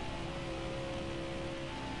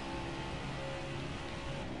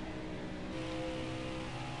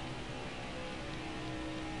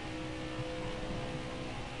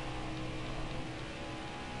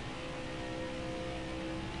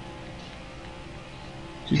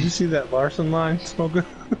 Did you see that Larson line, Smoker?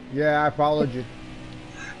 Yeah, I followed you.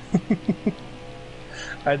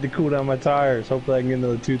 I had to cool down my tires. Hopefully I can get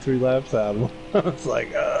another 2-3 laps out of them. I was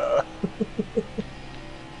like,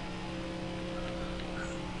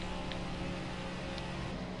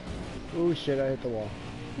 Ooh, shit, I hit the wall.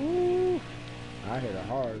 Ooh, I hit it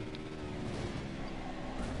hard.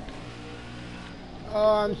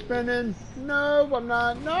 Oh, I'm spinning. No, I'm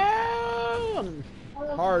not. No!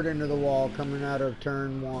 I'm hard into the wall coming out of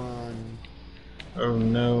turn 1. oh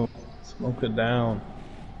no. Smoke it down.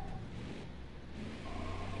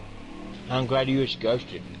 I'm glad you was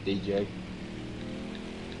ghosted, DJ.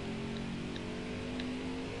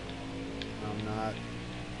 I'm not.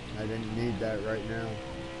 I didn't need that right now.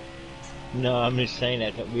 No, I'm just saying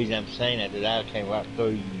that. The reason I'm saying that is I came right through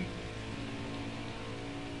you.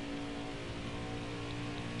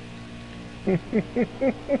 Oh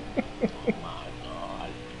my God.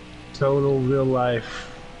 Total real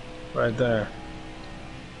life, right there.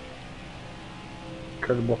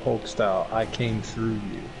 Incredible Hulk style. I came through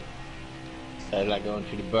you. That's like going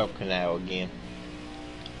to the Burp Canal again.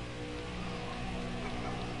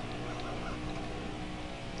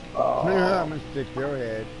 Oh, I'm gonna stick your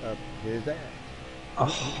head up his ass.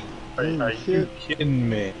 oh, are you kidding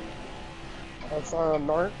me? That's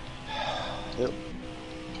dark. Yep.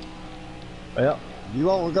 Well, You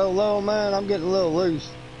want to go low, man? I'm getting a little loose.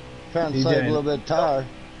 Trying to DJ, save a little bit of tire.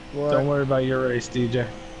 don't worry about your race, DJ.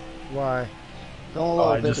 Why? Going Oh,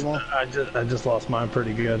 low, I 51. just lost mine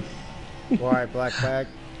pretty good. Why? Black bag?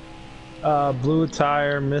 Blew a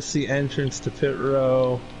tire, missed the entrance to pit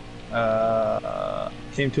row.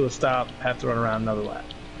 Came to a stop, have to run around another lap.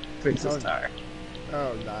 Fix this tire.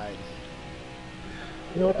 Oh, nice.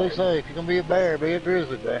 You know what they say? If you're gonna be a bear, be a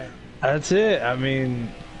grizzly bear. That's it. I mean,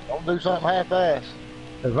 Don't do something half-assed.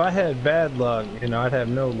 if I had bad luck, I'd have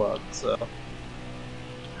no luck. So,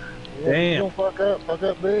 damn. You don't fuck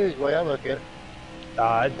up big. The way I look at it.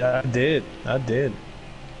 I did.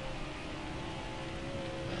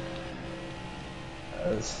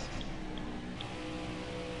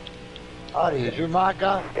 Audie, is your mic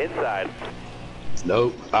on? Inside.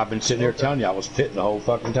 Nope. I've been sitting there telling you I was pitting the whole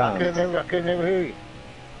fucking I time. couldn't ever hear you.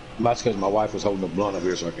 That's because my wife was holding a blunt up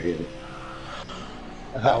here so I could hit it.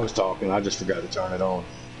 I was talking. I just forgot to turn it on.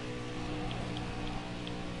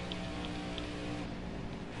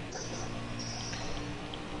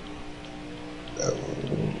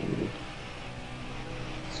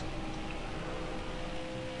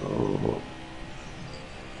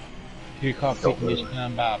 You can't pick this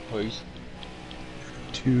time by, please.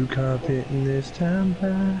 2 car pitting this time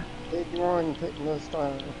by. 51 picking this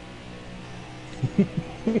time.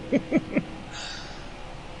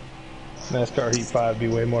 NASCAR Heat 5 would be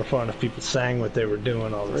way more fun if people sang what they were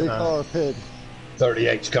doing all the 3 time. car pit.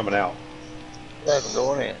 38's coming out. That's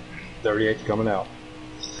going in. 38's coming out.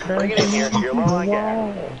 Bring it in here. You're low on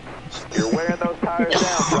gas. You're wearing those tires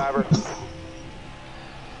down, driver.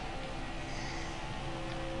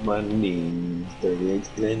 Money. 38's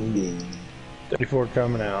blending. 34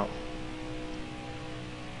 coming out.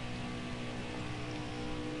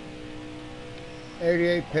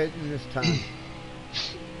 '88 pitting this time.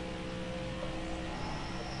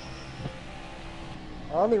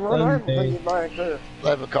 I'll be run out until you back there.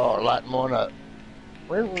 Left a car, lighting one up.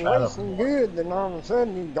 We were racing good, then all of a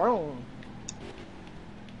sudden you're gone.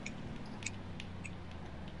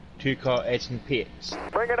 2-car edging pits.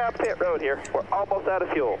 Bring it up pit road here. We're almost out of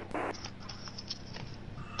fuel.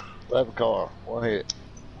 Left a car, one hit.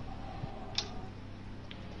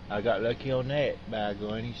 I got lucky on that, by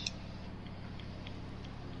goonies.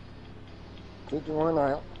 51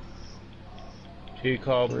 out.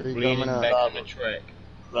 2-car Three bleeding coming out. back on the track.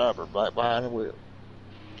 Driver back behind the wheel.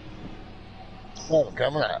 Left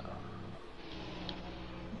coming out.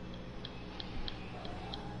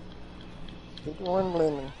 51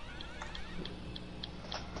 blending.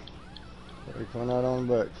 Coming out on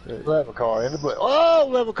the back straight. Left a car in the blue. Oh,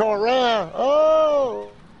 left a car around.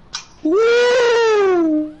 Oh.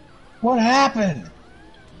 Woo! What happened?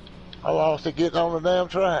 I lost it getting on the damn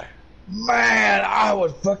track. Man,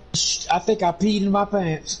 I think I peed in my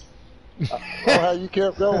pants. Oh, how you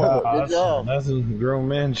kept going. Good job. That's some grown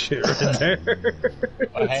man shit right there.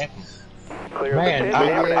 What happened? Clear Man, the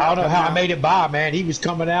pit. I don't know how I made it by, man. He was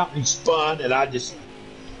coming out and he spun, and I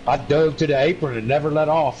dove to the apron and never let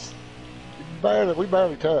off. We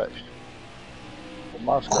barely touched. On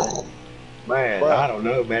my screen. Man, Well, I don't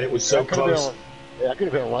know, man. It was so That could've close. been- yeah, it could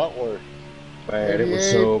have been a lot worse. Man, it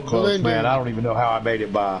was so 88 close, man. blending. I don't even know how I made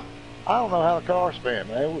it by. I don't know how the car spun,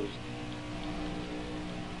 man. It was.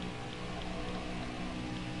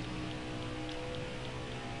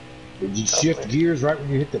 Did you shift gears right when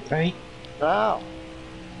you hit the paint? No.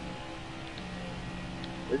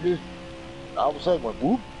 It just all of a sudden went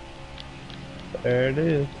whoop. There it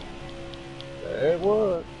is. There it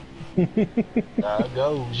was. There it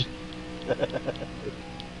goes.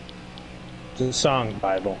 It's a song,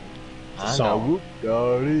 Bible. It's a I song. know. Whoop,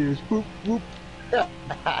 there it is. Whoop, whoop.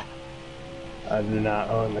 I do not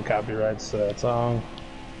own the copyrights to that song.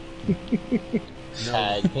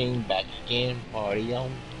 Tag team back again. Party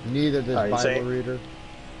on. Neither does Are you Bible saying- reader.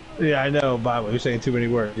 Yeah, I know, Bible. You're saying too many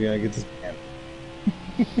words. You gotta get this.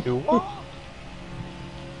 Do what?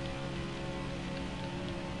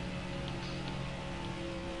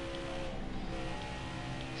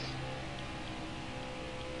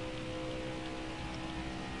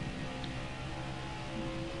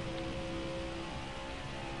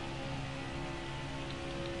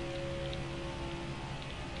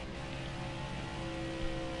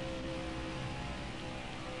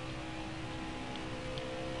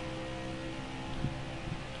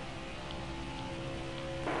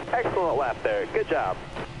 Excellent lap there. Good job.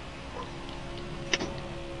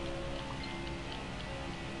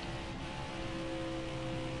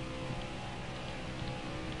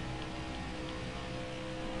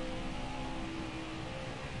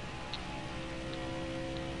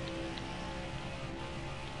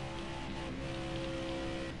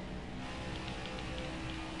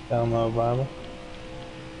 Down low, Bible.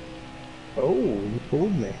 Oh, you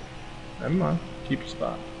fooled me. Never mind. Keep your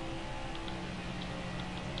spot.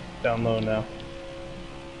 Down low now.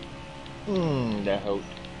 That helped.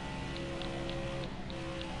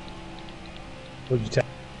 What'd you tap?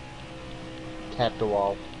 Tap the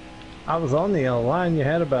wall. I was on the yellow line. You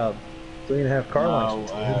had about 3.5 car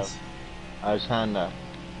lengths. I was trying to.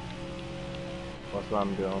 What's what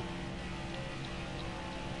I'm doing?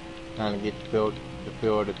 Trying to get the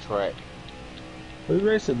feel of the track. We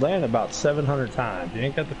raced Atlanta about 700 times. You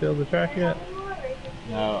ain't got the feel of the track yet?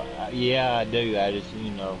 No, yeah, I do. I just,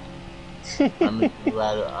 you know, I'm just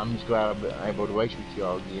glad I've been able to race with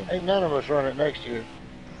y'all again. Ain't none of us run it next year.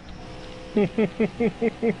 Hey,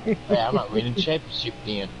 I might win the championship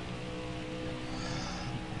then.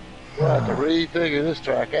 We'll have to refigure this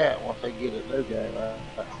track out once they get a new game out.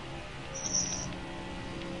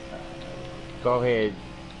 Go ahead,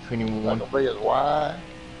 21. It's not gonna be as wide.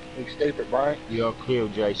 Big steeper bank. You're clear,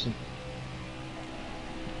 Jason.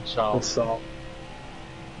 Salt. Salt.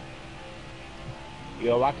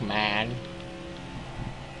 You're like man.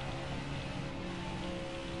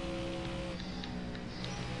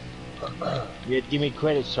 Yeah, give me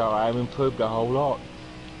credit, sir. I've improved a whole lot.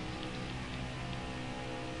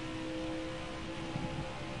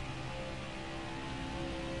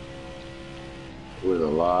 With a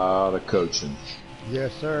lot of coaching.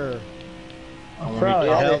 Yes, sir. Probably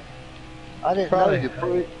help. I didn't know you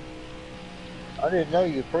pre. I didn't know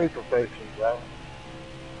you pre-perfection, bro.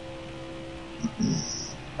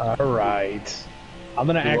 Alright. I'm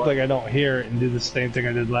gonna act like I don't hear it and do the same thing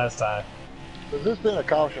I did last time. Has this been a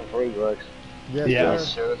caution-free race? Yes, Yes.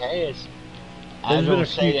 sir. Sure has. There's been a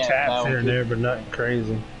few taps here and there, but nothing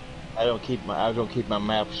crazy. I don't keep my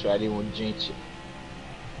mouth shut. I didn't want to jinx it.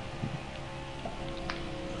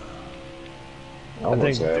 I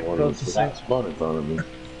almost think had the one of closest that spun in front of me.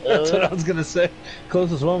 That's what I was gonna say.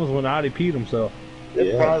 Closest one was when Adi peed himself.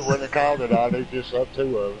 It probably wouldn't have called it out. It's just up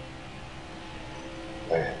two of them.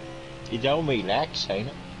 You don't mean lax, ain't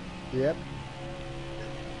it? Yep.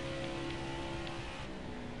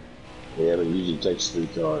 Yeah, but it usually takes 3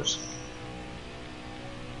 cars.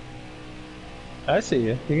 I see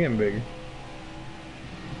you. You're getting bigger.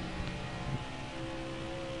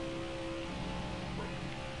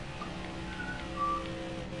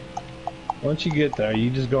 Once you get there, you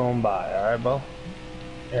just go on by, alright, Bo?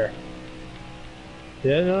 Here.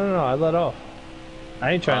 Yeah, no, I let off.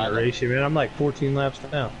 I ain't trying to race you, man. I'm like 14 laps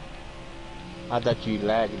down. I thought you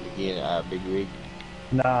lagging again, Big Rig.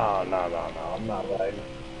 No, I'm not lagging.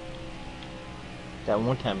 That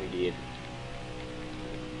one time you did.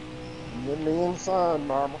 In the inside,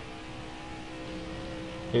 mama.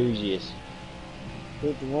 Who's this?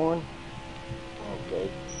 51. Okay.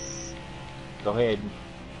 Go ahead.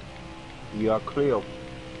 You are clear.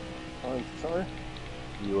 Thanks, sir.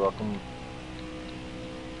 You're welcome.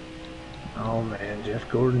 Oh man, Jeff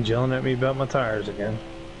Gordon yelling at me about my tires again.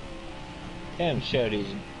 Damn, shut his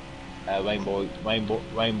rainbow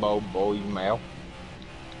boy mouth.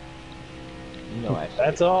 You know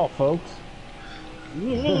that's all, folks.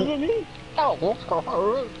 You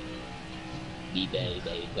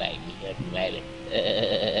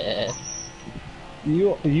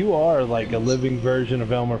are like a living version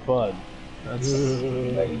of Elmer Fudd. That's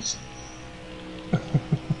Nice.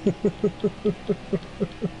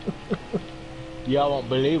 Y'all won't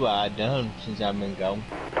believe what I've done since I've been gone.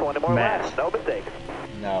 20 more laps, no mistakes.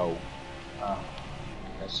 No. I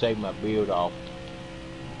saved my build off.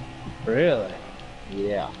 Really?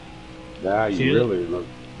 Yeah. Now you really look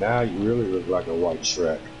like a white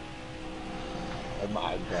Shrek. Oh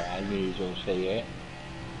my God, I knew he was gonna say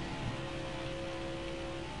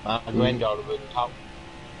that. My granddaughter wouldn't talk.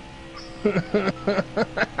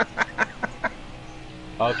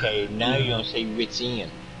 Okay, now you're gonna say wits in.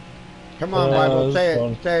 Come on, Bible, say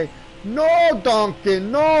it. Say, no, donkey,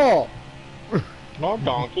 no. No,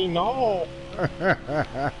 donkey, no.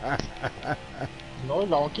 No,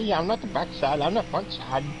 donkey, I'm not the backside, I'm the front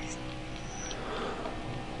side.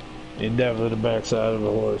 You're definitely the backside of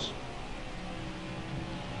a horse.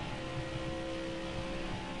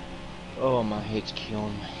 Oh, my head's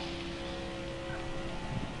killing me.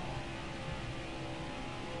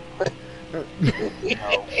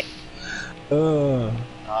 No.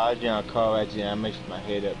 I was in a car accident. I messed my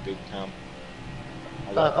head up big time. I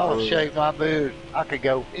If I would shave my beard, I could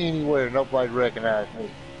go anywhere. Nobody'd recognize me.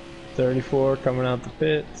 34 coming out the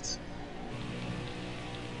pits.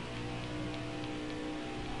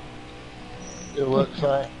 It looks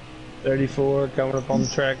like 34 coming up on the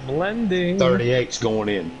track, blending. 38's going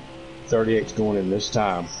in. 38's going in this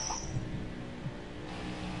time.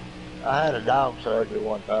 I had a dog surgery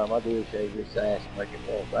one time. I did shave his ass and make it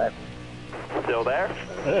walk backwards. Still there?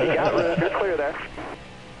 You got room. You're clear there.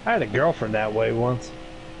 I had a girlfriend that way once.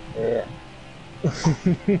 Yeah. I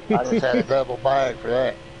just had a double bag for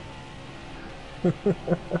that.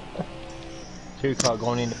 2 car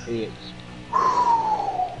going into pits.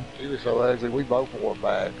 She was so ugly, we both wore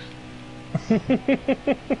bags. I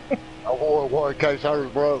wore one in case hers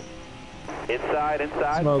broke. Inside.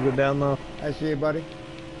 Smoke it down low. I see you, buddy.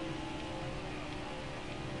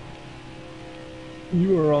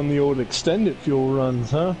 You were on the old extended fuel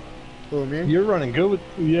runs, huh? Who, me? You're running good with,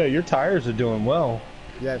 yeah, your tires are doing well.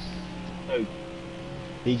 Yes. Oh. My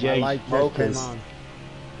DJ, light just Smoke came is- on.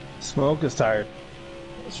 Smoke is tired.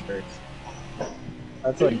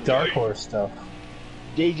 That's like dark horse stuff.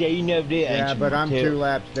 DJ, you never did. Yeah, answer but my I'm tip. 2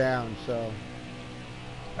 laps down, so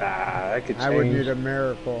That could change. I would need a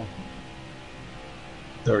miracle.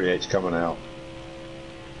 38's coming out.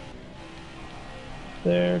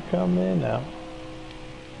 They're coming out.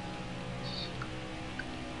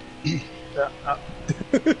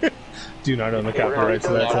 Do not own the copyrights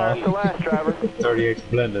to that The song. last driver. 38's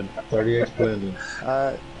blending. 38's blending.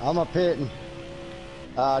 Alright, I'm a pitting.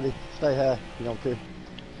 Alrighty, stay high. You don't care.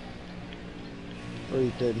 Where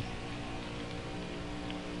you kidding?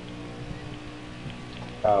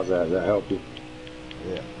 How's that? Does that help you?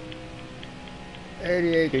 Yeah.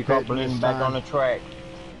 88 2 car pitting blending this back time. on the track.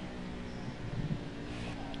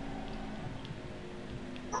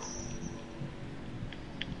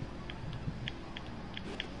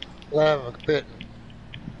 Love pitting.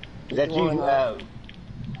 Is that you? I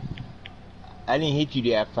didn't hit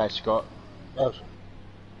you that fast, Scott. No, sir.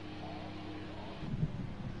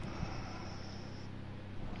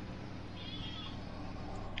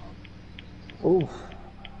 Ooh.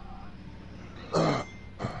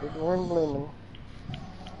 Good one, blooming.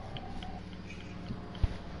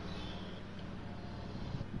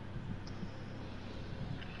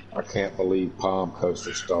 I can't believe Palm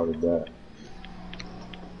Coaster started that.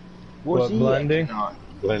 What's What, he blending? acting on?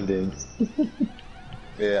 Blending.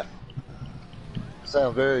 Yeah.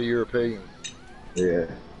 Sound very European. Yeah.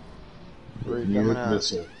 Where you New coming out?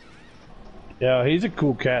 missile. Yeah, he's a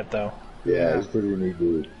cool cat though. Yeah, he's pretty neat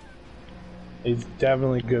dude. He's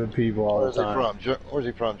definitely good people all Where's the he time. from? Where's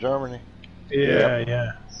he from? Germany?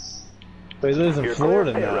 Yeah. But he lives in You're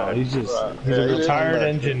Florida clear, now. right. He's just Right. he's Yeah, a he lives in retired that-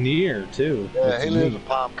 engineer too. Yeah, Which he is lives neat. in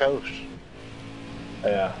Palm Coast.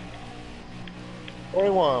 Yeah.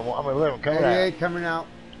 41. I'm 11 coming out. 88 coming out.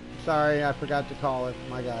 Sorry, I forgot to call it.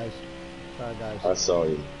 My guys. Sorry, guys. I saw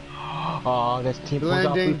you. Oh, that's 10 points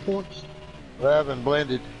off Blending. 3 points. 11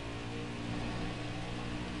 blended.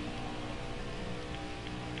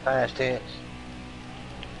 Past tense.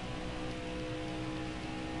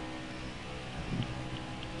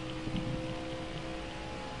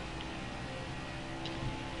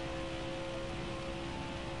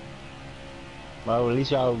 Well, at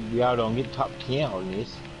least y'all don't get top 10 on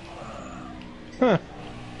this. Huh.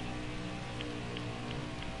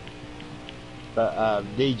 But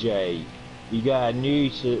DJ, you got a new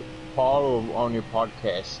to follow on your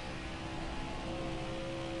podcast.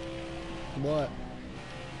 What?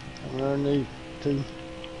 I'm underneath too.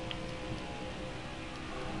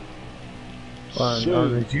 On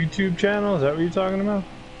his YouTube channel, is that what you're talking about?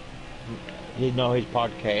 His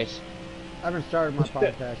podcast. I haven't started my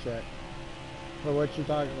podcast yet. But what you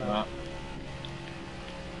talking about?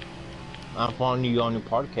 I'm following you on your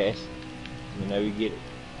podcast. You know, you get it.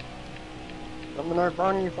 Coming up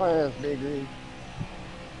on you fast, Big Rig.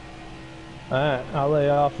 Alright, I'll lay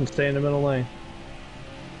off and stay in the middle lane.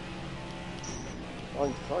 Oh,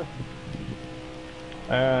 you sorry.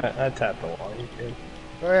 Alright, I tapped the wall. You good?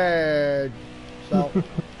 Go ahead. So,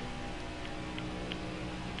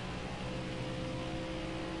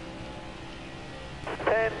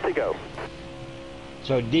 10 to go.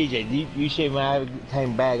 So DJ, you say when I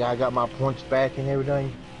came back, I got my points back and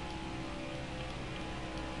everything.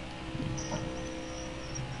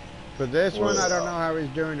 for this one, I don't know how he's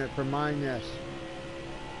doing it. For mine, yes.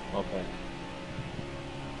 Okay.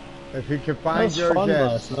 If he could That find was yours, fun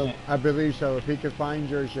yes. last night. I believe so. If he could find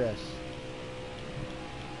yours, yes.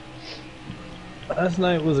 Last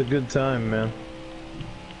night was a good time, man.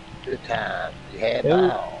 Good time. You had It my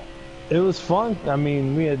was- all. It was fun. I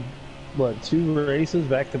mean, we had, what, 2 races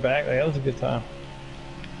back to back? Like, that was a good time.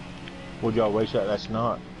 Would y'all race at last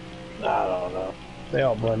night? I don't know. They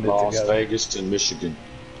all blended Las together. Vegas and Michigan.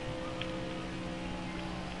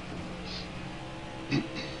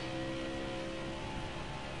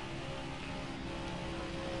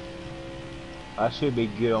 I should be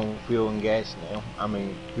good on fuel and gas now. I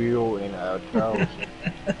mean, fuel and travels.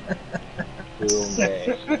 Fuel and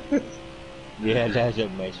gas. Yeah, that's a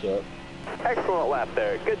mess up. Excellent lap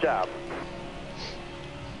there. Good job.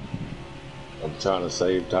 I'm trying to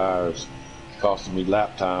save tires. Costing me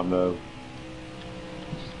lap time though.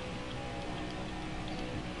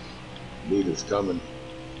 Meter's coming.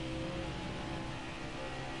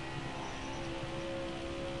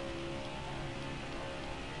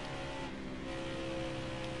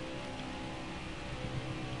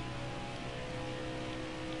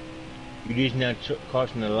 You just now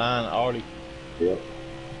crossing the line already. Yep.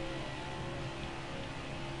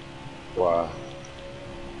 Why?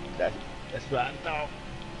 That's what I thought.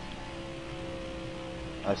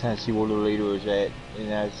 I was trying to see where the leader was at, and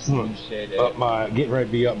as you said that. Getting ready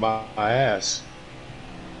to be up my ass.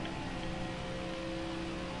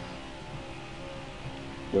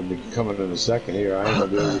 Gonna be coming in a second here. I ain't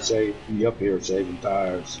gonna be able to be up here saving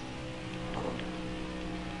tires.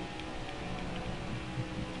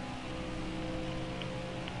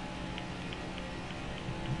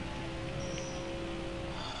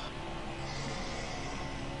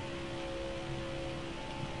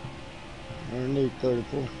 Underneath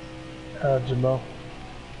 34. Jamo.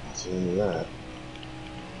 Seeing that.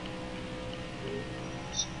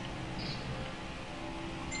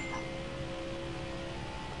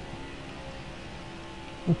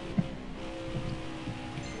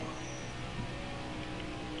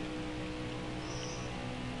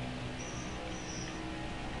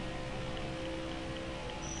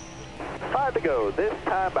 Five to go. This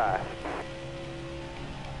time by.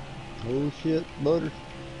 Oh shit, butter.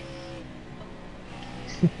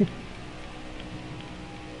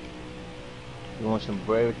 You want some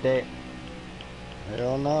bread with that?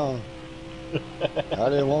 Hell no. I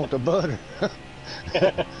didn't want the butter.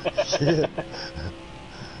 Shit.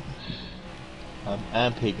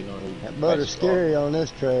 I'm picking on you. That butter's scary on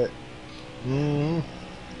this track. Mm-hmm.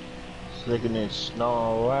 Slicking and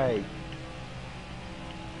snarl away.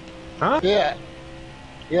 Huh? Yeah.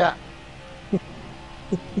 Yeah.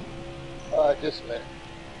 Just a minute.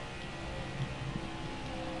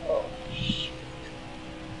 Oh, shit.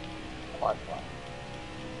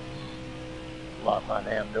 Lock my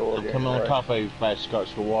damn door. So come on top of you fast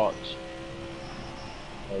Scots for watch.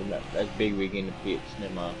 Oh, that's big rig in the pits,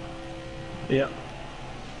 never mind. Yeah.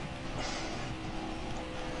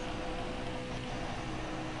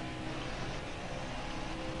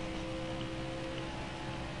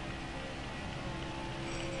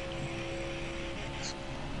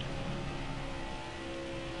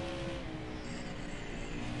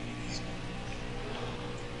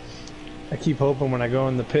 I keep hoping when I go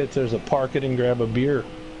in the pits there's a park it and grab a beer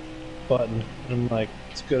button. I'm like,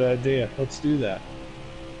 it's a good idea. Let's do that.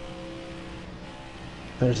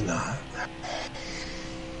 There's not.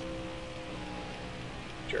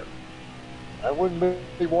 Sure. I wouldn't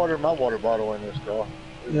be watering my water bottle in this car.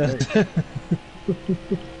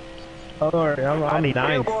 I'm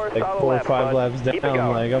ninth, like 4 or 5 laps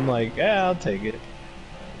down. I'm like, yeah, I'll take it.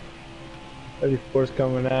 34's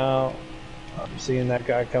coming out. I'm seeing that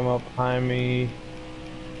guy come up behind me.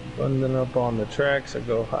 Bundling up on the tracks. I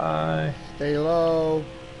go high. Stay low.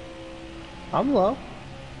 I'm low.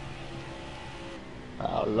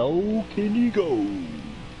 How low can you go?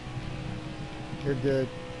 You're good.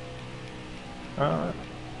 Alright.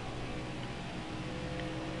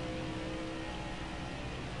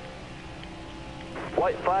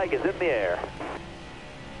 White flag is in the air.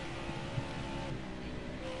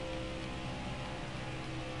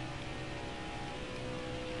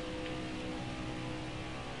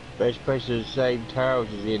 Best place to save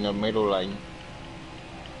tires is in the middle lane.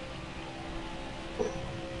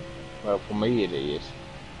 Well, for me it is.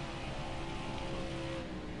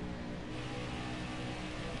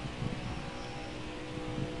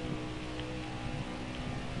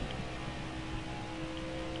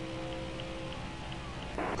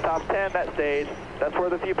 Top 10 that stage. That's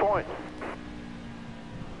worth a few points.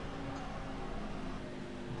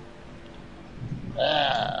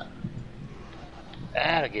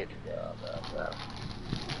 That'll get the job out.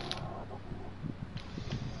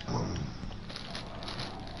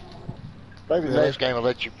 Maybe the next game will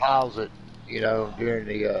let you pause it, during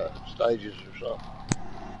the stages or something.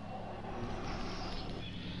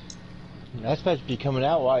 That's supposed to be coming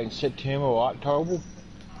out right in September or October.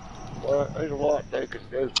 Well, there's a lot they can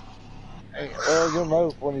do. Well, you'll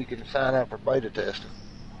know when you can sign up for beta testing.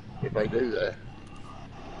 if they do that.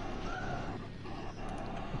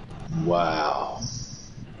 Wow.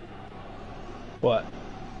 What?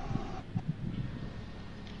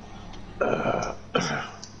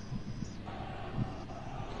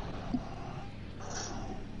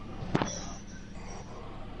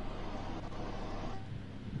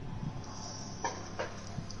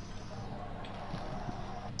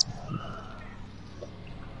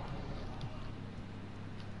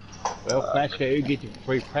 Well, if that's you get your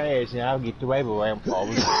free pass, and I'll get the waiver round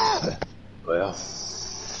probably. Well,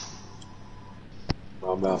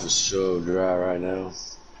 my mouth is so dry right now.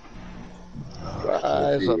 Dry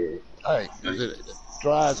as a, hey,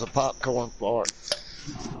 dry as a popcorn fart.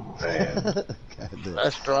 Man.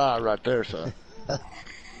 That's dry right there, son. You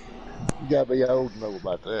gotta be old to know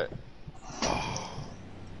about that.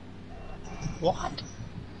 What?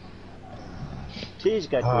 She's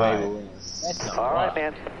got the waiver round. That's not All right. right,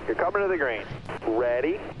 man. You're coming to the green.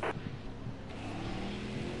 Ready?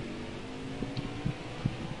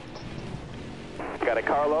 Got a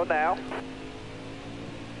carload now.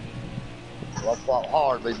 Well, I fought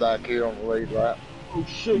hard to be back here on the lead lap. Oh,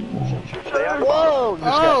 shoot. Stay on Whoa! just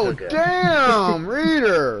got Oh, took out. damn,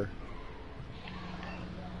 reader.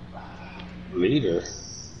 Leader.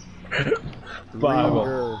 Bible.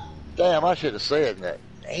 Reader. Damn, I should have said that.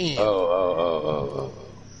 Damn. Oh.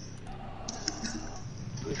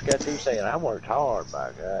 Just got you saying I worked hard,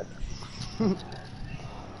 by God.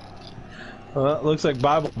 Well, it looks like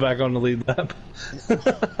Bible's back on the lead lap.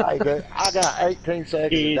 I got 18 seconds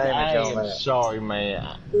Kid, of I damage on am that. sorry,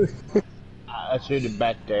 man. I should have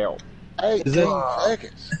backed out. 18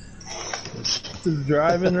 seconds. Just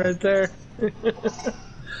driving right there.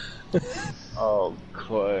 Oh,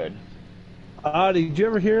 crud. Audie, did you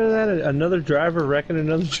ever hear of that? Another driver wrecking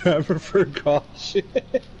another driver for a caution.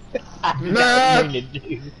 I did not mean to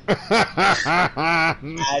do.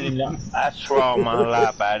 I did not. I swear on my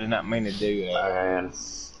life, I did not mean to do that. Man.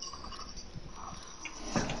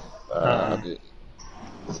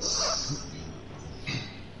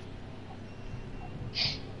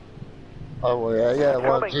 Oh, yeah,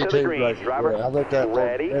 one Coming to the GT green, race. driver. Yeah, I looked at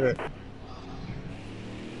Ready? 1 minute.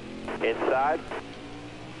 Inside.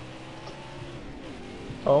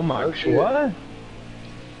 Oh my, Oh, shit. what?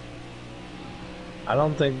 I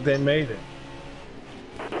don't think they made it.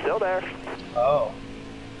 Still there. Oh.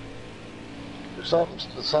 Something,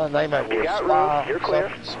 the son name that You was got Spy, room. You're clear.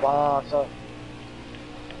 something Spy, something.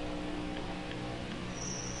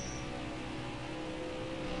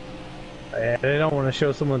 Yeah, they don't want to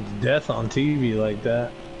show someone's death on TV like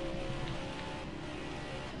that.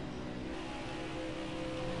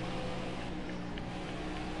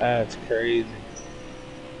 That's crazy.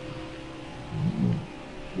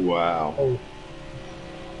 Wow. Oh.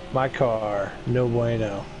 My car, no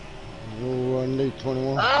bueno. Oh, I need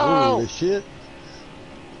 21. Oh! Holy shit.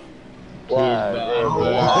 Why?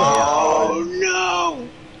 Oh, no!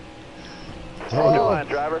 Come on,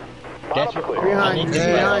 driver. That's Bottom what- clear. Behind, I need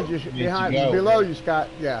behind to you, go. behind, Need to go. below you, Scott.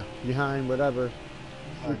 Yeah, behind whatever.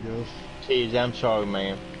 I guess. Jeez, I'm sorry,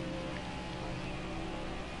 man.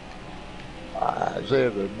 Why's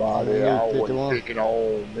everybody Yeah, always 51. picking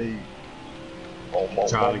on me? Oh,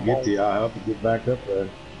 Trying to get the eye up and get back up there.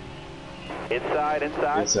 Inside.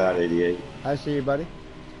 Inside 88. I see you, buddy.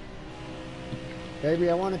 Baby,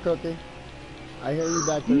 I want a cookie. I hear you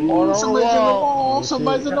back there. Somebody's in the wall. Oh,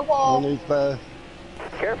 Somebody's in the shit. wall. I need fast.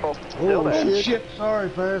 Careful. Still Oh, there. shit. Sorry,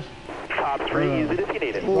 fast. Top 3, use it if you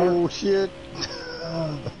need it. Oh, shit.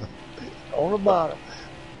 On the bottom.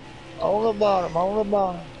 On the bottom. On the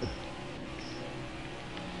bottom.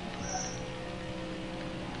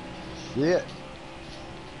 Shit.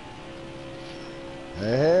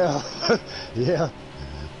 Hell. Yeah.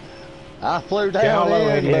 I flew down Hello,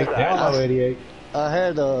 in, 88. but Hello, 88. I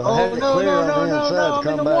had to, Oh, had to no, clear no, on no, the no, inside no, to I'm in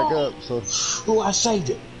come the back wall. up. So Oh, I saved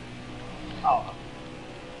it.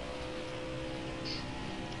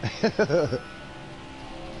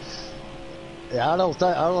 yeah, I don't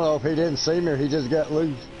know if he didn't see me or he just got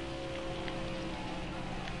loose.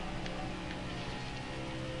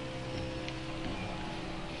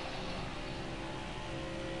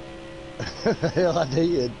 Hell, I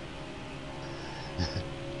did.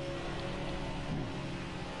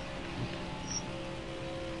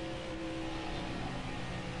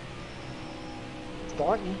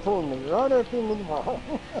 Scott, you pulled me right up into the wall.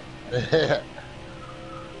 Yeah.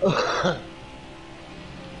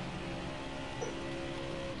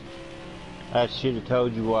 I should have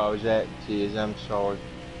told you where I was at, Jeez, I'm sorry.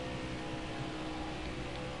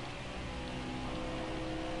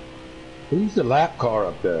 Who's the lap car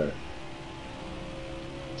up there?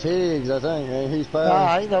 Tiggs, I think. Man, he's Nah,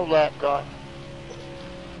 fast. ain't no lap car.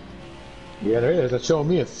 Yeah, there is. That's showing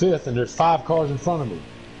me a fifth, and there's 5 cars in front of me.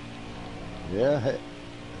 Yeah, hey,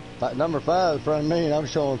 number 5 in front of me, and I'm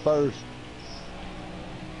showing first.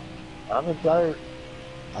 I'm in third.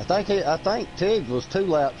 I think Tiggs was 2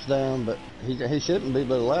 laps down, but he shouldn't be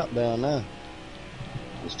but a lap down now.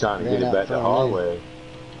 He's trying to Ran get it out back the in front of hard me. way.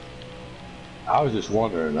 I was just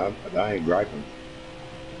wondering. I ain't griping.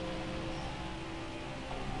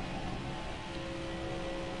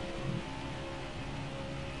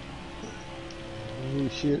 Oh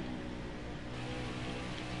shit.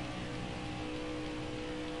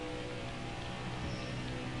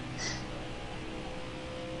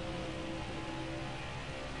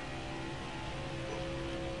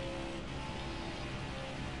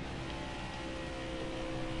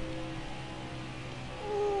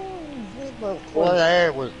 Well, that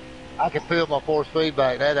air was, I could feel my force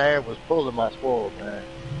feedback. That air was pulling my spoils, man.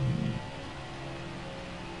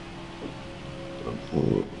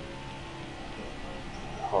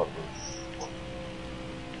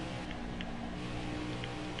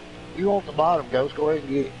 You want the bottom, Ghost? Go ahead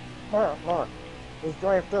and get it. No. Just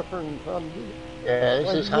draft up and try to get it. Yeah,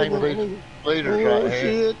 this is hang with these leaders Oh right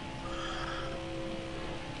here. shit.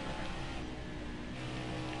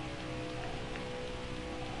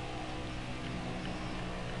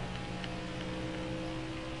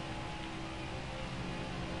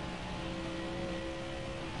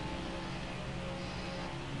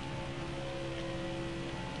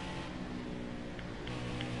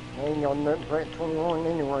 I ain't got nothing for that 21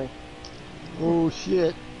 anyway. Oh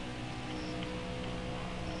shit.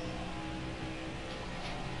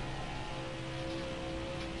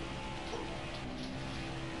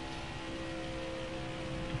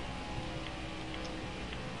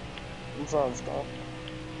 I'm sorry, Scott.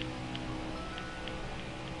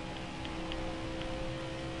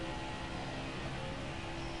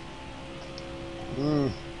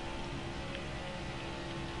 Mm.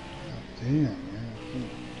 Damn, man. I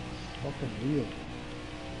can't fucking wheel.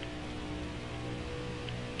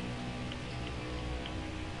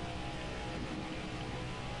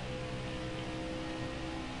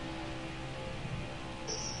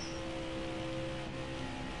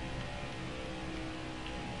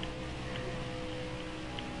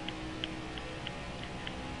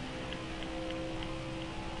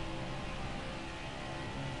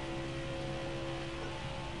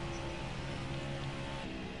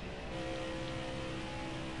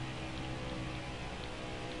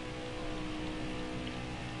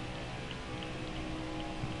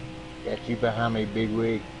 Got you behind me, big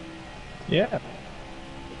wig. Yeah.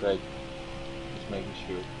 Okay. Just making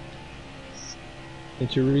sure.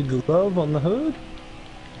 Did you read the love on the hood?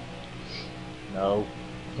 No.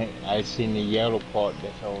 I seen the yellow part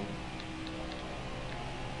that's on.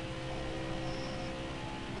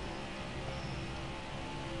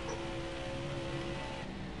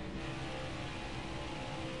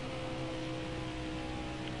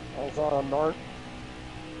 I saw a dart.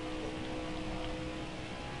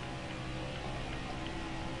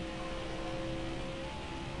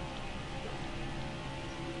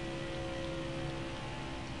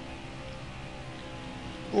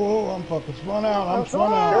 Oh, I'm fucking spun out. I'm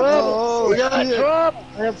spun out. Trouble. We got shit. trouble.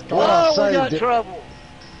 Let's go. Oh, Oh, we got saved it. trouble.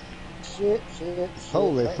 Shit.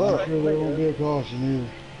 Holy Thank fuck. I'm sure there won't be a caution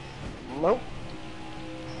you. Nope.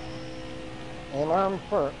 And I'm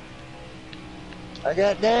first. I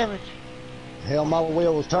got damage. Hell, my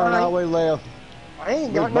wheel was turning all the way left. I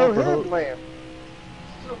ain't With got no bumper head hook. left.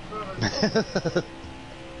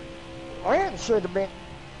 That should have been. either.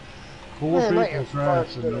 4 Man, that people is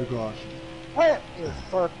crashed and fucked no up. caution. That is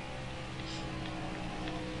fucked.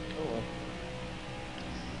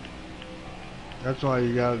 That's why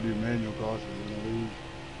you gotta do manual caution in the league.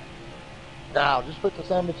 Now, just put the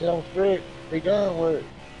sandwich on strict. Be done with it.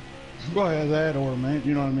 Go ahead, that or man,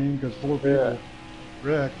 you know what I mean? Because 4 people Yeah.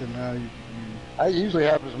 wrecked, and now you That usually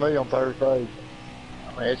happens to me on Thursdays.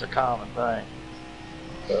 I mean, it's a common thing.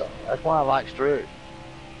 So that's why I like strict.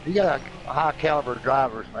 You got a high caliber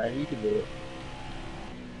drivers, man. You can do it.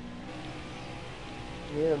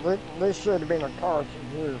 Yeah, this should have been a caution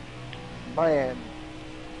here. Bad.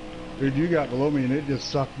 dude, you got below me and it just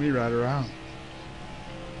sucked me right around.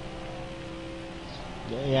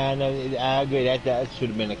 Yeah, I know. I agree. That should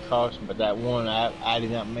have been a caution, but that one, I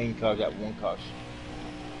did not mean cause that one caution.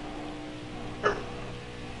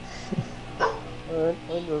 It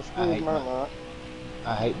just screwed my knot.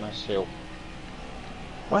 I hate myself.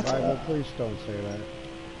 What? Bible, please don't say that.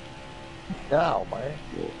 No, man.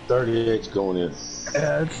 38's going in.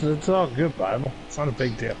 Yeah, it's all good, Bible. It's not a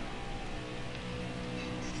big deal.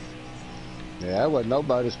 Yeah, that wasn't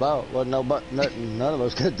nobody's fault. Wasn't nobody, nothing, none of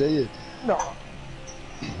us could do it. No.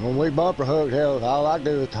 When we bumper hooked, hell, all I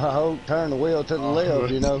do is turn the wheel to the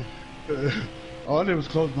left, you know. All I did was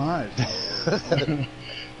close my eyes.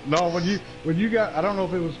 No, when you got, I don't know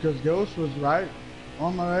if it was because Ghost was right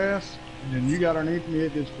on my ass, and then you got underneath me,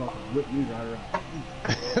 it just fucking whipped me right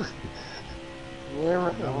around. Yeah,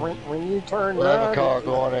 when you turn We'll have right, a car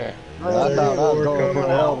going in. I thought I was going for coming a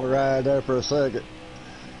hell out. of a ride there for a second.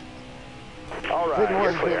 All Good right, you're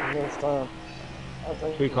one clear. pitting this time. I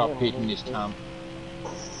think Three the car wind pitting will this be- time.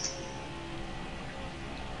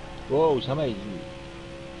 Whoa, somebody.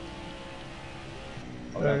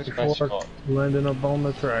 Oh, that's a fast 34 car. landing up on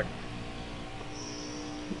the track.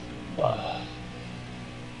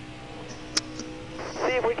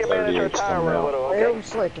 See if we can manage our 38's tire coming wear a out. little, 12 okay?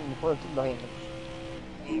 seconds worth of damage.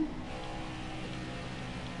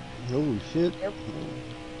 Oh shit.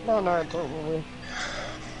 No, it's over with.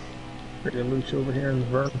 Pretty loose over here in the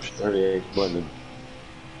verge. 38's blended.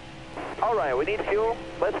 All right, we need fuel.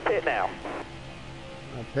 Let's pit now.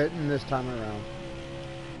 I'm pitting this time around.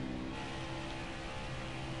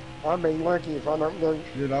 I'd be lucky if I don't go.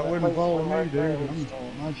 Dude, I that wouldn't place follow when I me, dude. damage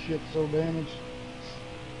time. My shit's so damaged.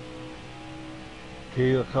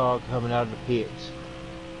 Two car coming out of the pits.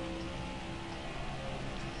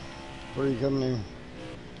 Where are you coming in?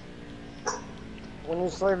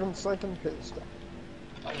 27-second pit stop.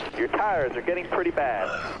 Your tires are getting pretty bad.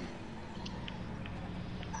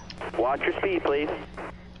 Watch your speed, please.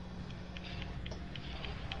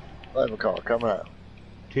 We'll have a car coming out.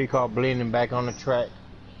 Two car blending back on the track.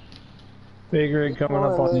 Big rig coming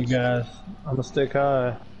up on you guys. I'm gonna stick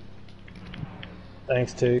high.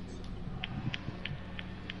 Thanks, Tig.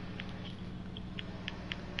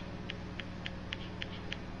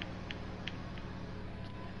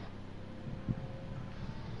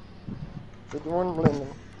 Good one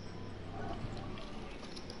blending.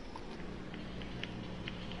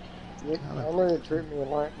 Yep, I knew it tripped me a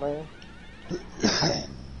light, man.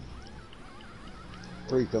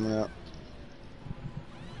 Three coming out.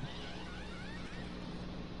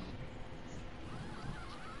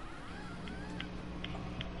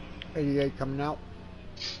 '88 coming out.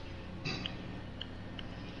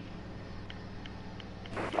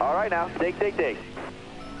 All right, now, dig, dig, dig.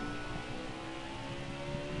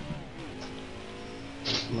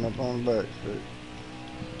 Coming up on the back street.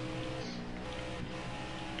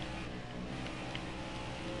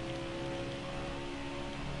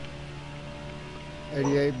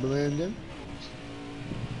 '88 blending.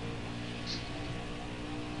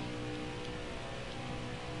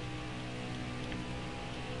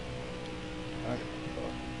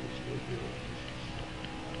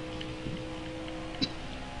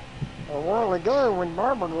 A while ago, when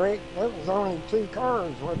Barbara wrecked, that was only 2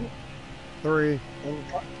 cars, wasn't it? 3. And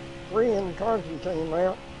 3 in the country came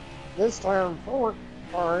out. This time, 4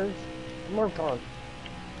 cars, more cars.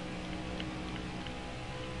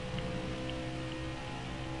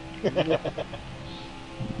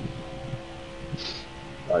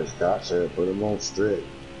 Like Scott said, put them on strict.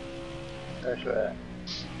 That's right.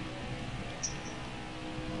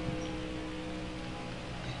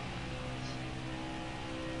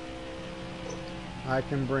 I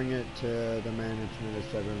can bring it to the management of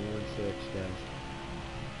 716, guys.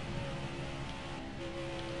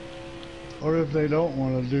 Or if they don't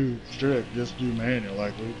want to do strict, just do manual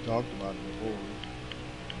like we've talked about before.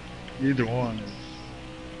 Either one is.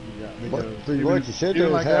 You got, because What you should even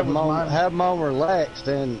do like is that was mine. have them on relaxed,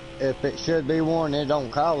 and if it should be one, they don't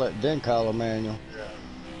call it, then call a manual.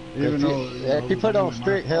 Even If though you, if you put on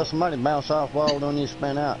strict, hell, hell, somebody bounce off wall, don't you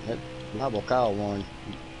spin out, I will call one.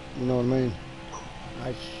 You know what I mean?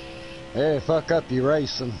 Hey, fuck up your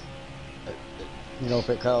racing. You know, if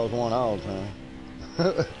it calls one all the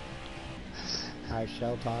time. I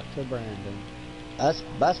shall talk to Brandon. That's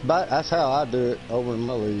how I do it over in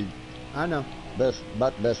my league. I know.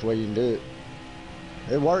 About the best way you can do it.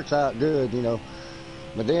 It works out good, you know.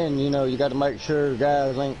 But then, you know, you got to make sure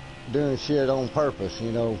guys ain't doing shit on purpose,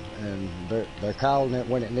 you know, and they're calling it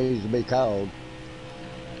when it needs to be called.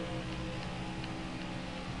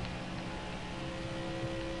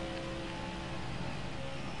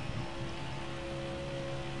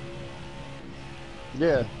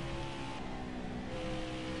 Yeah.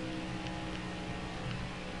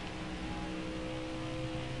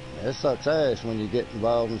 It sucks ass when you get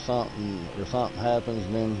involved in something or something happens,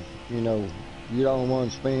 and then, you know, you don't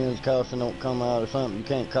one spins, caution don't come out or something, you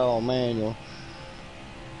can't call manual.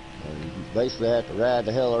 You basically have to ride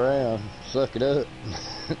the hell around, suck it up,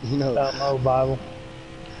 you know. Download Bible.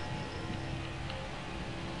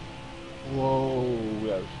 Whoa,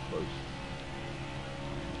 that was close.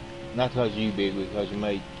 Not because you big, because you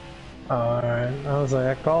made. Alright, I was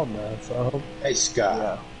like, I called that, so I hope. Hey,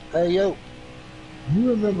 Scott. Hey, yo. You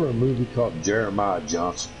remember a movie called Jeremiah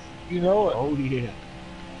Johnson? You know it. Oh, yeah.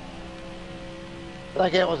 I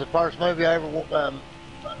think that was the first movie I ever went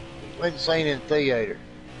and seen in theater.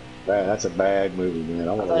 Man, that's a bad movie, man.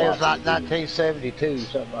 I I want think to it watch was like it. 1972,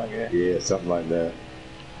 something like that. Yeah, something like that.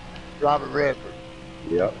 Robert Redford.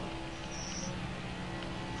 Yep.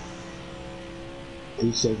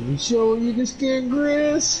 He said, "You sure you can skin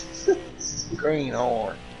grass?"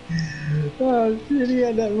 Greenhorn. Oh shit! He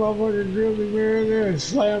had that motherfucker drill me in there and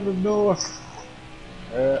slammed the door.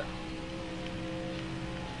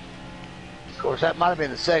 Of course, that might have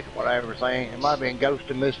been the second one I ever seen. It might have been Ghost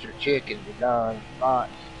of Mr. Chicken with Don Knotts.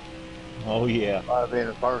 Oh, yeah. Might have been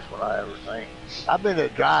the first one I ever seen. I've been to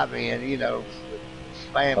drive-in, you know, with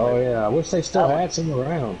family. Oh yeah, I wish they still had some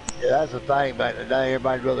around. Yeah, that's the thing back in the day.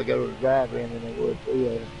 Everybody'd rather go to the drive-in than they would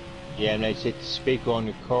theater. Yeah, and they set the speaker on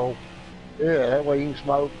the car. Yeah, that way you can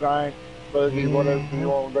smoke, drink, boogie, whatever you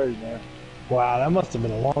want to do, man. Wow, that must have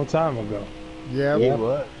been a long time ago. Yeah. It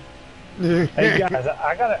was. Hey guys,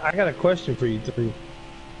 I got a question for you three.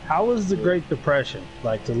 How was the Great Depression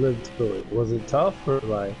like to live through it? Was it tough or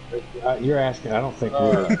like? You're asking. I don't think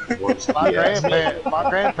we're. My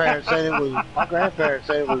grandparents said it was. My grandparents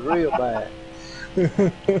said it was real bad.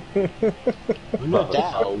 We're not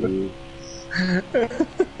that old.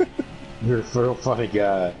 You're a real funny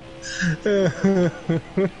guy.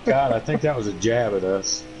 God, I think that was a jab at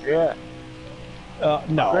us. Yeah.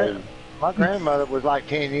 No. My grandmother was like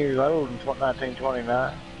 10 years old in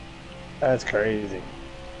 1929. That's crazy.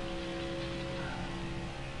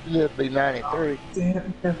 She lived to be 93.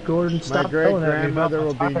 Damn, Gordon, My stop great throwing at me about grandmother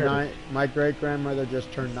will my be tires. My great grandmother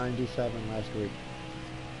just turned 97 last week.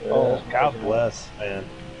 Oh, God bless, man.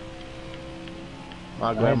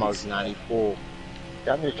 My grandma's 94.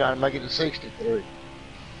 I'm just trying to make it to 63.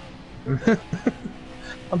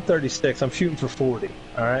 I'm 36. I'm shooting for 40.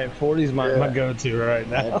 All right, 40 is my go-to right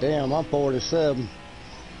now. God damn, I'm 47.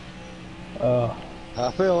 Uh,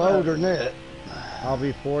 I feel older than that. I'll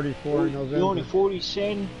be 44 in November. You only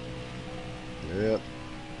 47? Yep.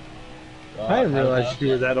 I didn't realize you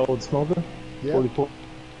were that old, Smoker. Yep. 44.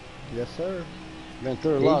 Yes, sir. Been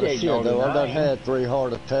through a lot of DJ's shit, older though. than I've done I am. had 3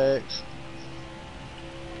 heart attacks.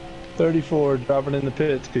 34, dropping in the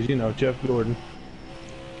pits because you know Jeff Gordon.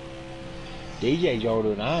 DJ's older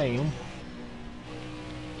than I am.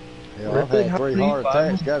 Hell, I've Really? had How 3 old are you, heart Bobby?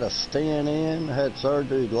 attacks, got a stent in, had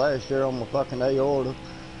surgery last year on my fucking aorta.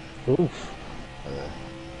 Oof.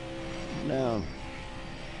 Now,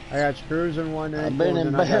 I got screws in one ankle I've been in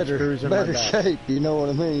and I got better screws in my back. shape, you know what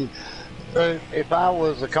I mean? So if I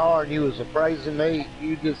was a car and you was appraising me,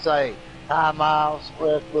 you'd just say, high miles,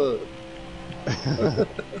 square foot.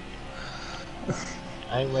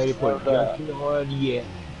 I ain't ready to put a gun to the hard yet.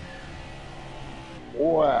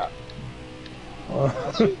 Wow.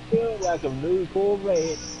 I should feel like a new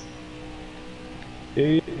Corvette.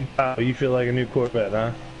 You feel like a new Corvette,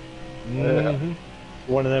 huh? Mm-hmm.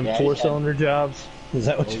 One of them Yeah, 4-cylinder jobs? Is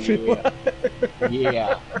that what Oh, you feel yeah. like?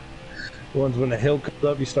 Yeah. Ones when the hill comes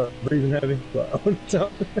up, you start breathing heavy. Yeah,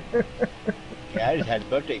 I just had a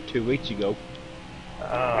birthday 2 weeks ago.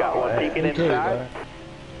 Got one peeking inside.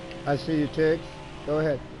 I see you, Tiggs. Go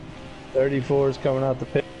ahead. 34 is coming out the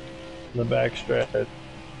pit in the back stretch.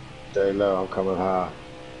 Stay low. I'm coming high.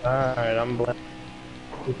 Alright, I'm blank.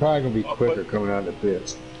 We're probably gonna be quicker coming out of the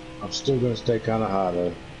pits. I'm still gonna stay kind of high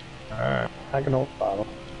though. Alright, I can hold the bottle.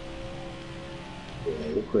 Yeah,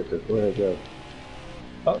 we're quicker. Go ahead, go.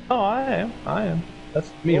 Oh, no, I am.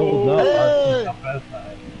 That's me holding up. Hey!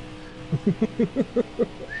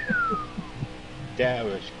 That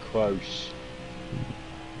was close.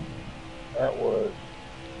 That was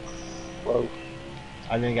close.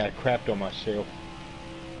 I think I crapped on myself.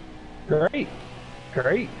 Great.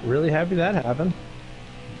 Really happy that happened.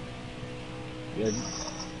 Yeah.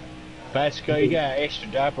 Fast car, you got an extra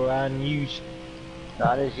diaper I didn't use.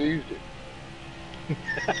 I just used it.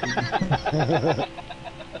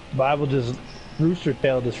 Bible just rooster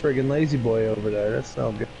tailed this friggin' lazy boy over there. That's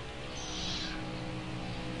no good.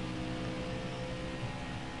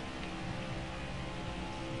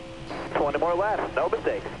 Twenty more laps, no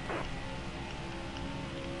mistakes.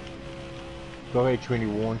 Go ahead,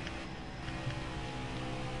 21.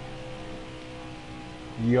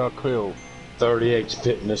 You're clear. 38's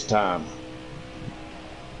pitting this time.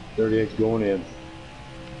 38's going in.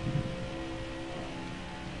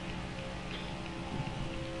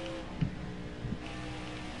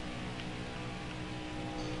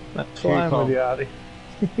 That's fine with you, Adi.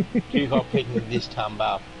 You got pitting this time,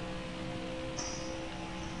 Bob.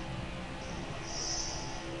 Is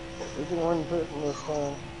the one putting this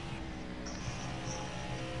time?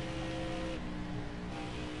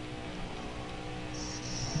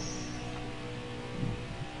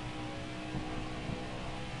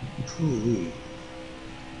 Ooh.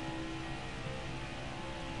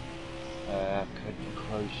 I couldn't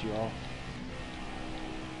close you off.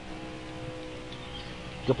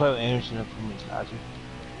 Go play with Anderson up from inside you.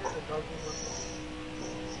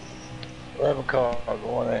 Level car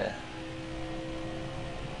going in.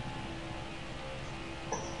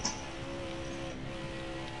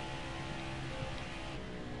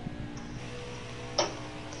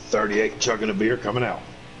 $38 chugging a beer coming out.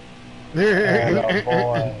 Oh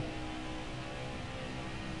boy.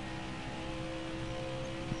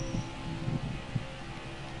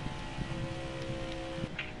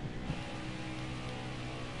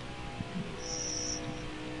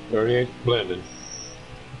 $38 blended.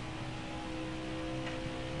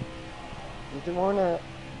 Get your more now.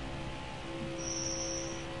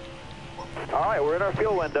 All right, we're in our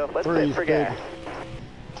fuel window. Let's Freeze, pit for baby. gas.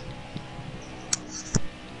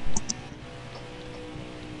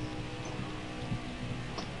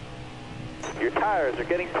 Your tires are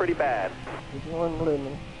getting pretty bad. Get your one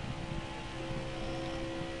lemon.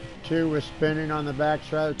 2 was spinning on the back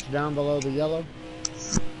stripes down below the yellow,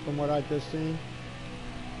 from what I just seen.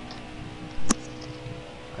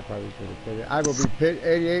 I probably should have pitted. I will be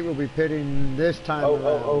 88 will be pitting this time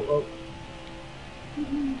around. Oh.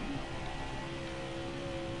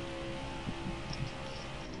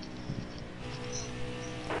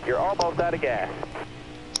 You're almost out of gas.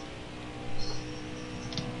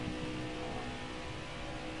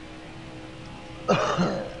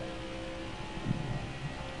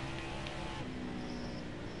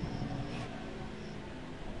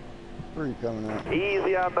 Three coming out.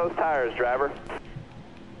 Easy on those tires, driver.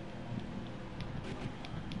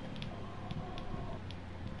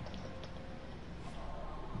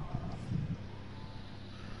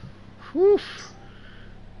 Whew.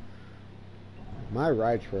 My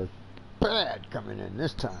rights were bad coming in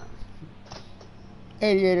this time.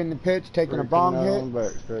 88 in the pits, taking a bomb hit.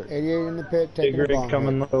 88 in the pit, taking a Tig bomb rig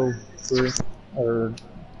coming hit. low. Or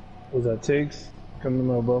was that Tiggs? Coming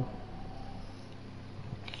low, Bo.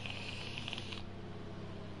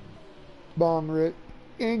 Bomb hit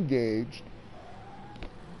engaged.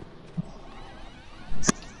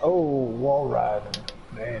 Oh, wall riding.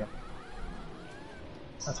 Damn.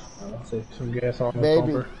 That's fine. I'll save some gas on the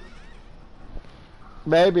Baby. bumper.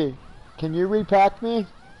 Baby, can you repack me?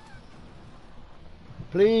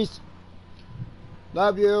 Please?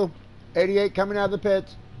 Love you. 88 coming out of the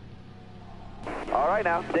pits. All right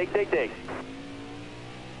now, dig, dig, dig.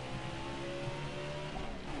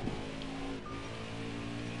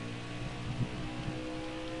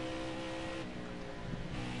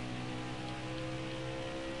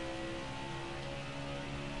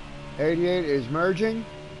 '88 is merging.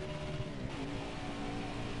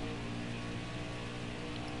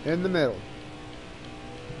 In the middle.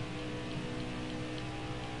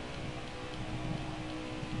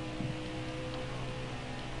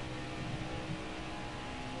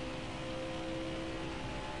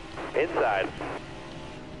 Inside.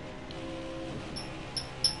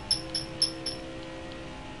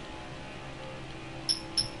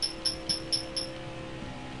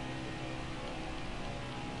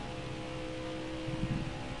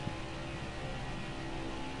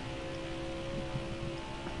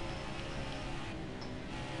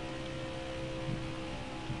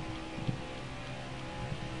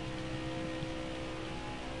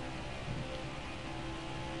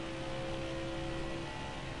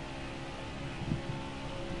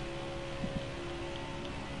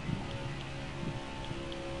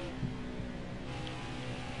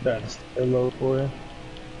 Trying to stay low for you.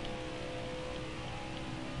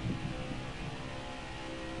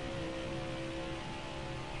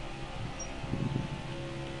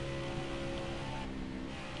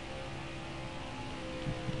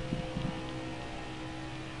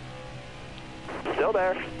 Still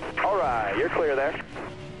there. All right, you're clear there.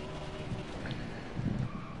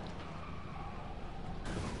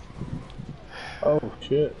 Oh,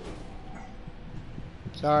 shit.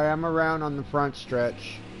 Sorry, I'm around on the front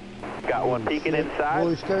stretch. Got one peeking inside.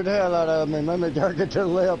 Boy, scared the hell out of me. Made me jerk it to the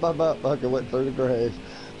left. I about fucking went through the grass.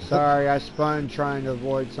 Sorry, I spun trying to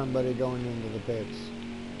avoid somebody going into the pits.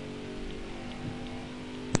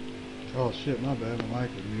 Oh shit, my bad. My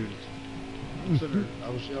mic was muted. I'm sitting there, I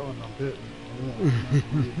was yelling, I'm pitting.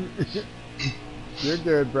 You're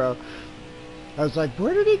good, bro. I was like,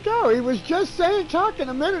 where did he go? He was just talking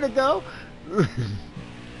a minute ago.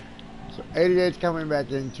 So 88's coming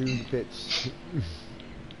back into the pits.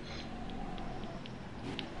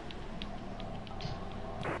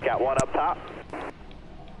 Got one up top.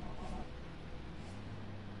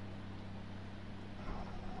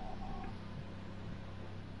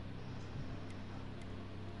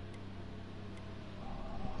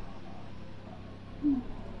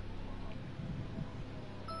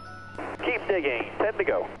 digging. 10 to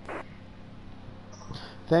go.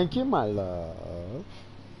 Thank you, my love.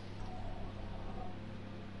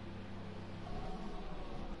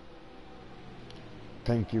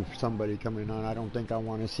 Thank you for somebody coming on. I don't think I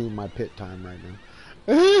want to see my pit time right now.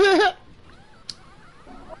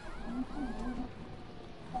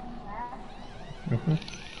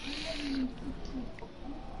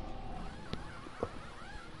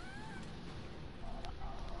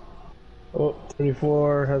 Oh,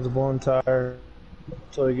 34 has a blown tire.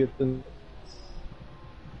 So I get the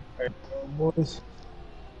boys.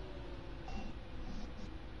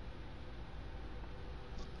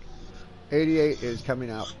 '88 is coming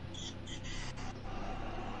out.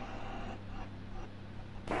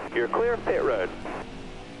 You're clear of pit road.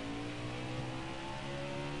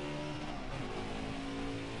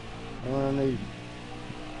 What I need?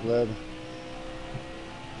 11.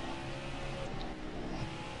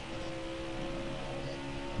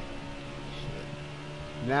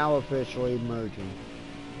 Now officially merging.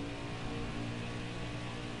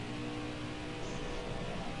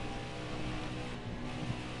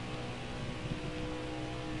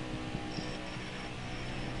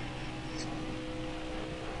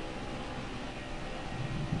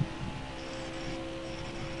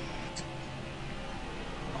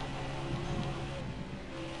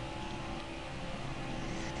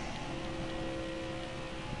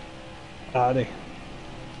 Howdy.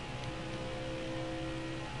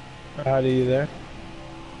 Howdy, you there?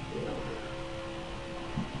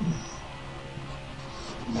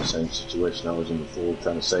 The same situation I was in before,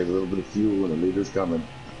 trying to save a little bit of fuel and the leader's coming.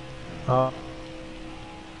 Why,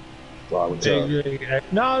 what's up?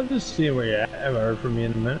 No, I'm just seeing where you're at. I haven't heard from you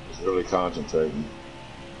in a minute. Just really concentrating.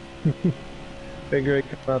 Big rig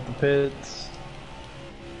coming out the pits.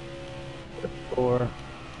 4.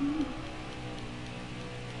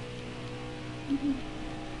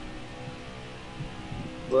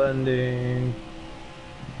 Blending.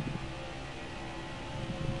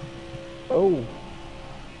 Oh.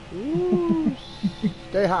 Ooh.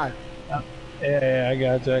 Stay high. Yeah, I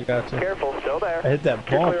got you. Careful, still there. I hit that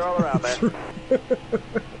You're bump. clear all around there.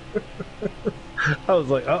 I was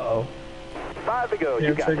like, uh-oh. 5 to go.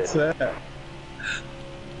 You Can't got fix this. that.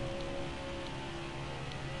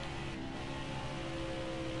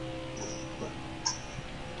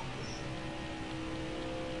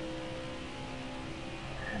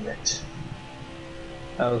 Damn it.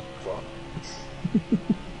 That was fun.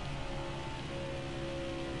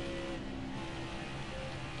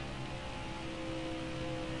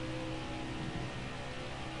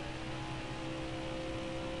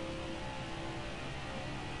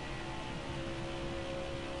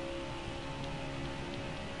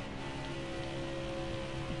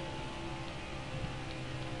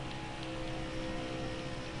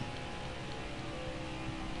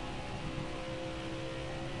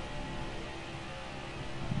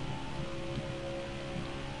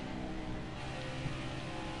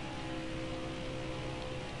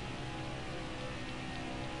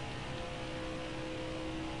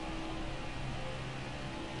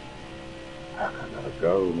 I gotta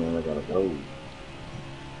go, man. I gotta go.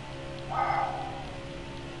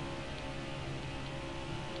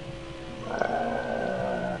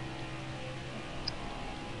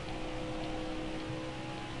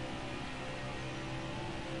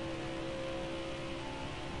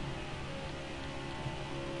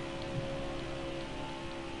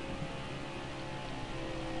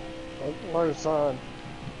 Low side.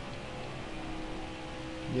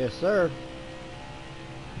 Yes, sir.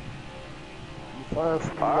 All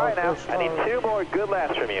right, now, I need 2 more good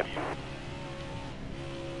laps from you.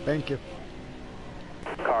 Thank you.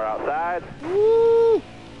 Car outside. Woo!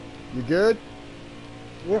 You good?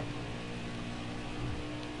 Yeah.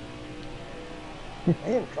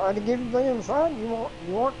 Man, try to get you the inside. You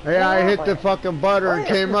want. Yeah, I hit the fucking butter and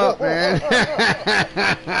came up, man.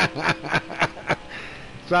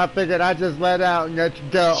 So I figured I'd just let out and let you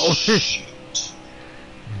go.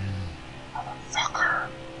 Fucker.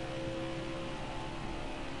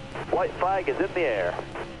 White flag is in the air.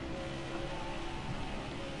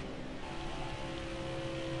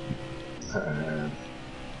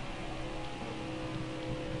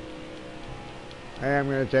 Hey, I'm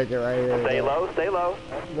gonna take it right here. Stay low, stay low.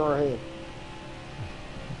 Go ahead.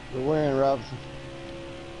 You're winning, Robinson.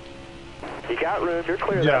 You got room, you're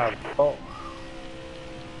clear. Yeah. Oh.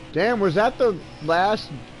 Damn, was that the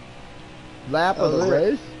last lap of the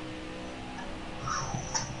race?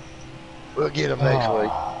 We'll get them next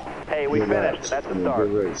week. Hey, we Good finished. race. That's the Yeah, start.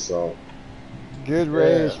 Good race, so. Good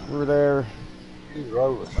race. We're there. He's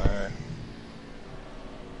rolling, man.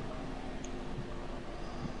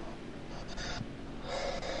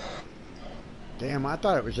 Damn, I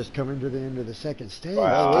thought it was just coming to the end of the second stage.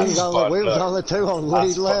 Wow, we was only 2 on the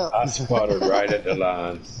lead lap. I sputtered right at the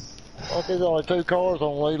line. Well, there's only 2 cars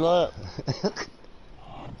on the lead lap.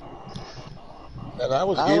 And I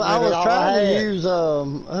was giving I was it all trying I to had. use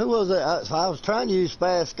who was it? I was trying to use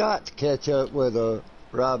Fast Scott to catch up with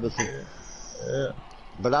Robinson. Yeah.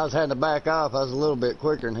 But I was having to back off. I was a little bit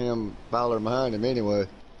quicker than him, following behind him anyway.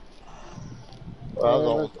 Well, I was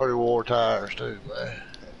on pretty war tires too, man.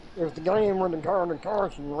 If the game with the Carter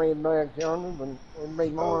Carson laid back yonder, then it'd be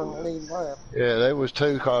more on the lead lap. Yeah, there was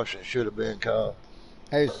 2 cautions should have been caught.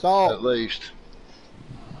 Hey, Salt. At least.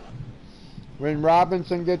 When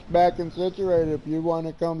Robinson gets back in situated, if you want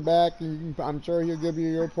to come back, I'm sure he'll give you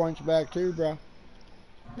your points back too, bro.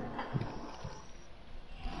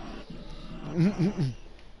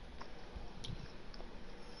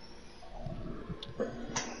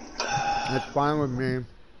 That's fine with me.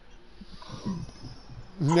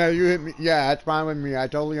 No, you hit me. Yeah, that's fine with me. I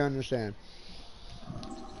totally understand.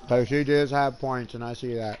 So she does have points, and I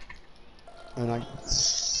see that. And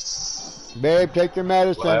babe, take your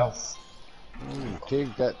medicine. Well,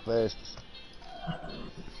 Tig got fastest.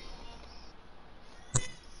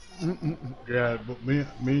 Yeah, but me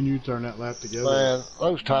and you turn that lap together. Man,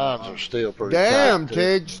 those times are still pretty Damn, tight,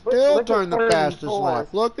 Tig still Look at turned the third and fastest fourth.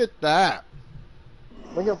 lap. Look at that.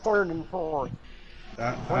 We got 3rd and 4th.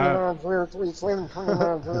 29-037,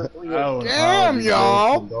 29-038. Damn,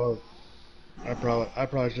 y'all. I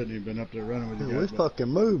probably shouldn't have been up there running with you Dude, guys. we but fucking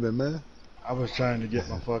moving, man. I was trying to get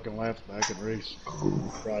my fucking laps back and race.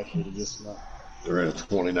 Probably should have just not. they're at a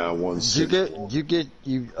 29-160. Did you get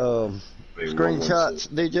screenshots,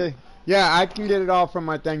 DJ? Yeah, I can get it all from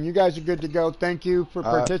my thing. You guys are good to go. Thank you for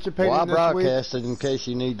participating well, I this week. broadcasted in case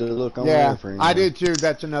you need to look on Yeah, there for I did too.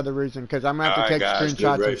 That's another reason, because I'm going to have to take guys, screenshots good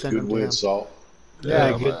and race, send good them to win, him. Salt.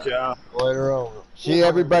 Yeah, good job. Later on. see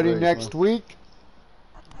everybody next week.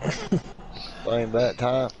 Same bat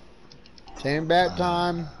time. Same bat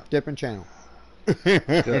time, different channel. All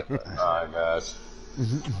right, guys.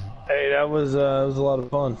 Hey, that was a lot of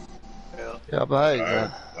fun. Yeah, but hey,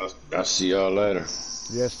 man. I'll see y'all later.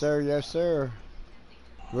 Yes, sir. Yes, sir.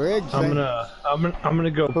 Riggs, I'm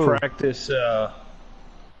gonna go practice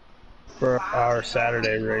for our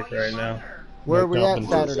Saturday race right now. where are we at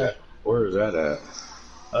Saturday? Where is that at?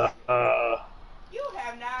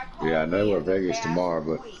 Yeah, I know we're Vegas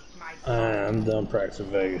tomorrow, but I'm done practicing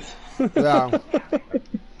Vegas. Yeah.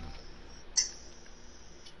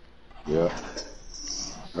 yeah,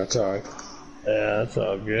 that's all right. Yeah, that's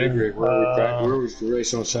all Big good. Rig, where was the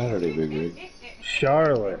race on Saturday, Big Rig?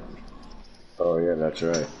 Charlotte. Oh yeah, that's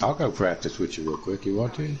right. I'll go practice with you real quick. You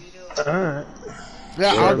want to? Alright.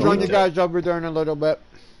 Yeah, I'll join you guys over there in a little bit.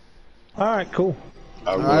 Alright, cool.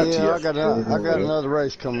 I got another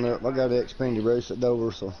race coming up. I got an Xfinity race at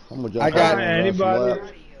Dover, so I'm gonna jump. Anybody?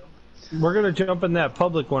 We're gonna jump in that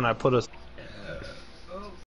public one I put us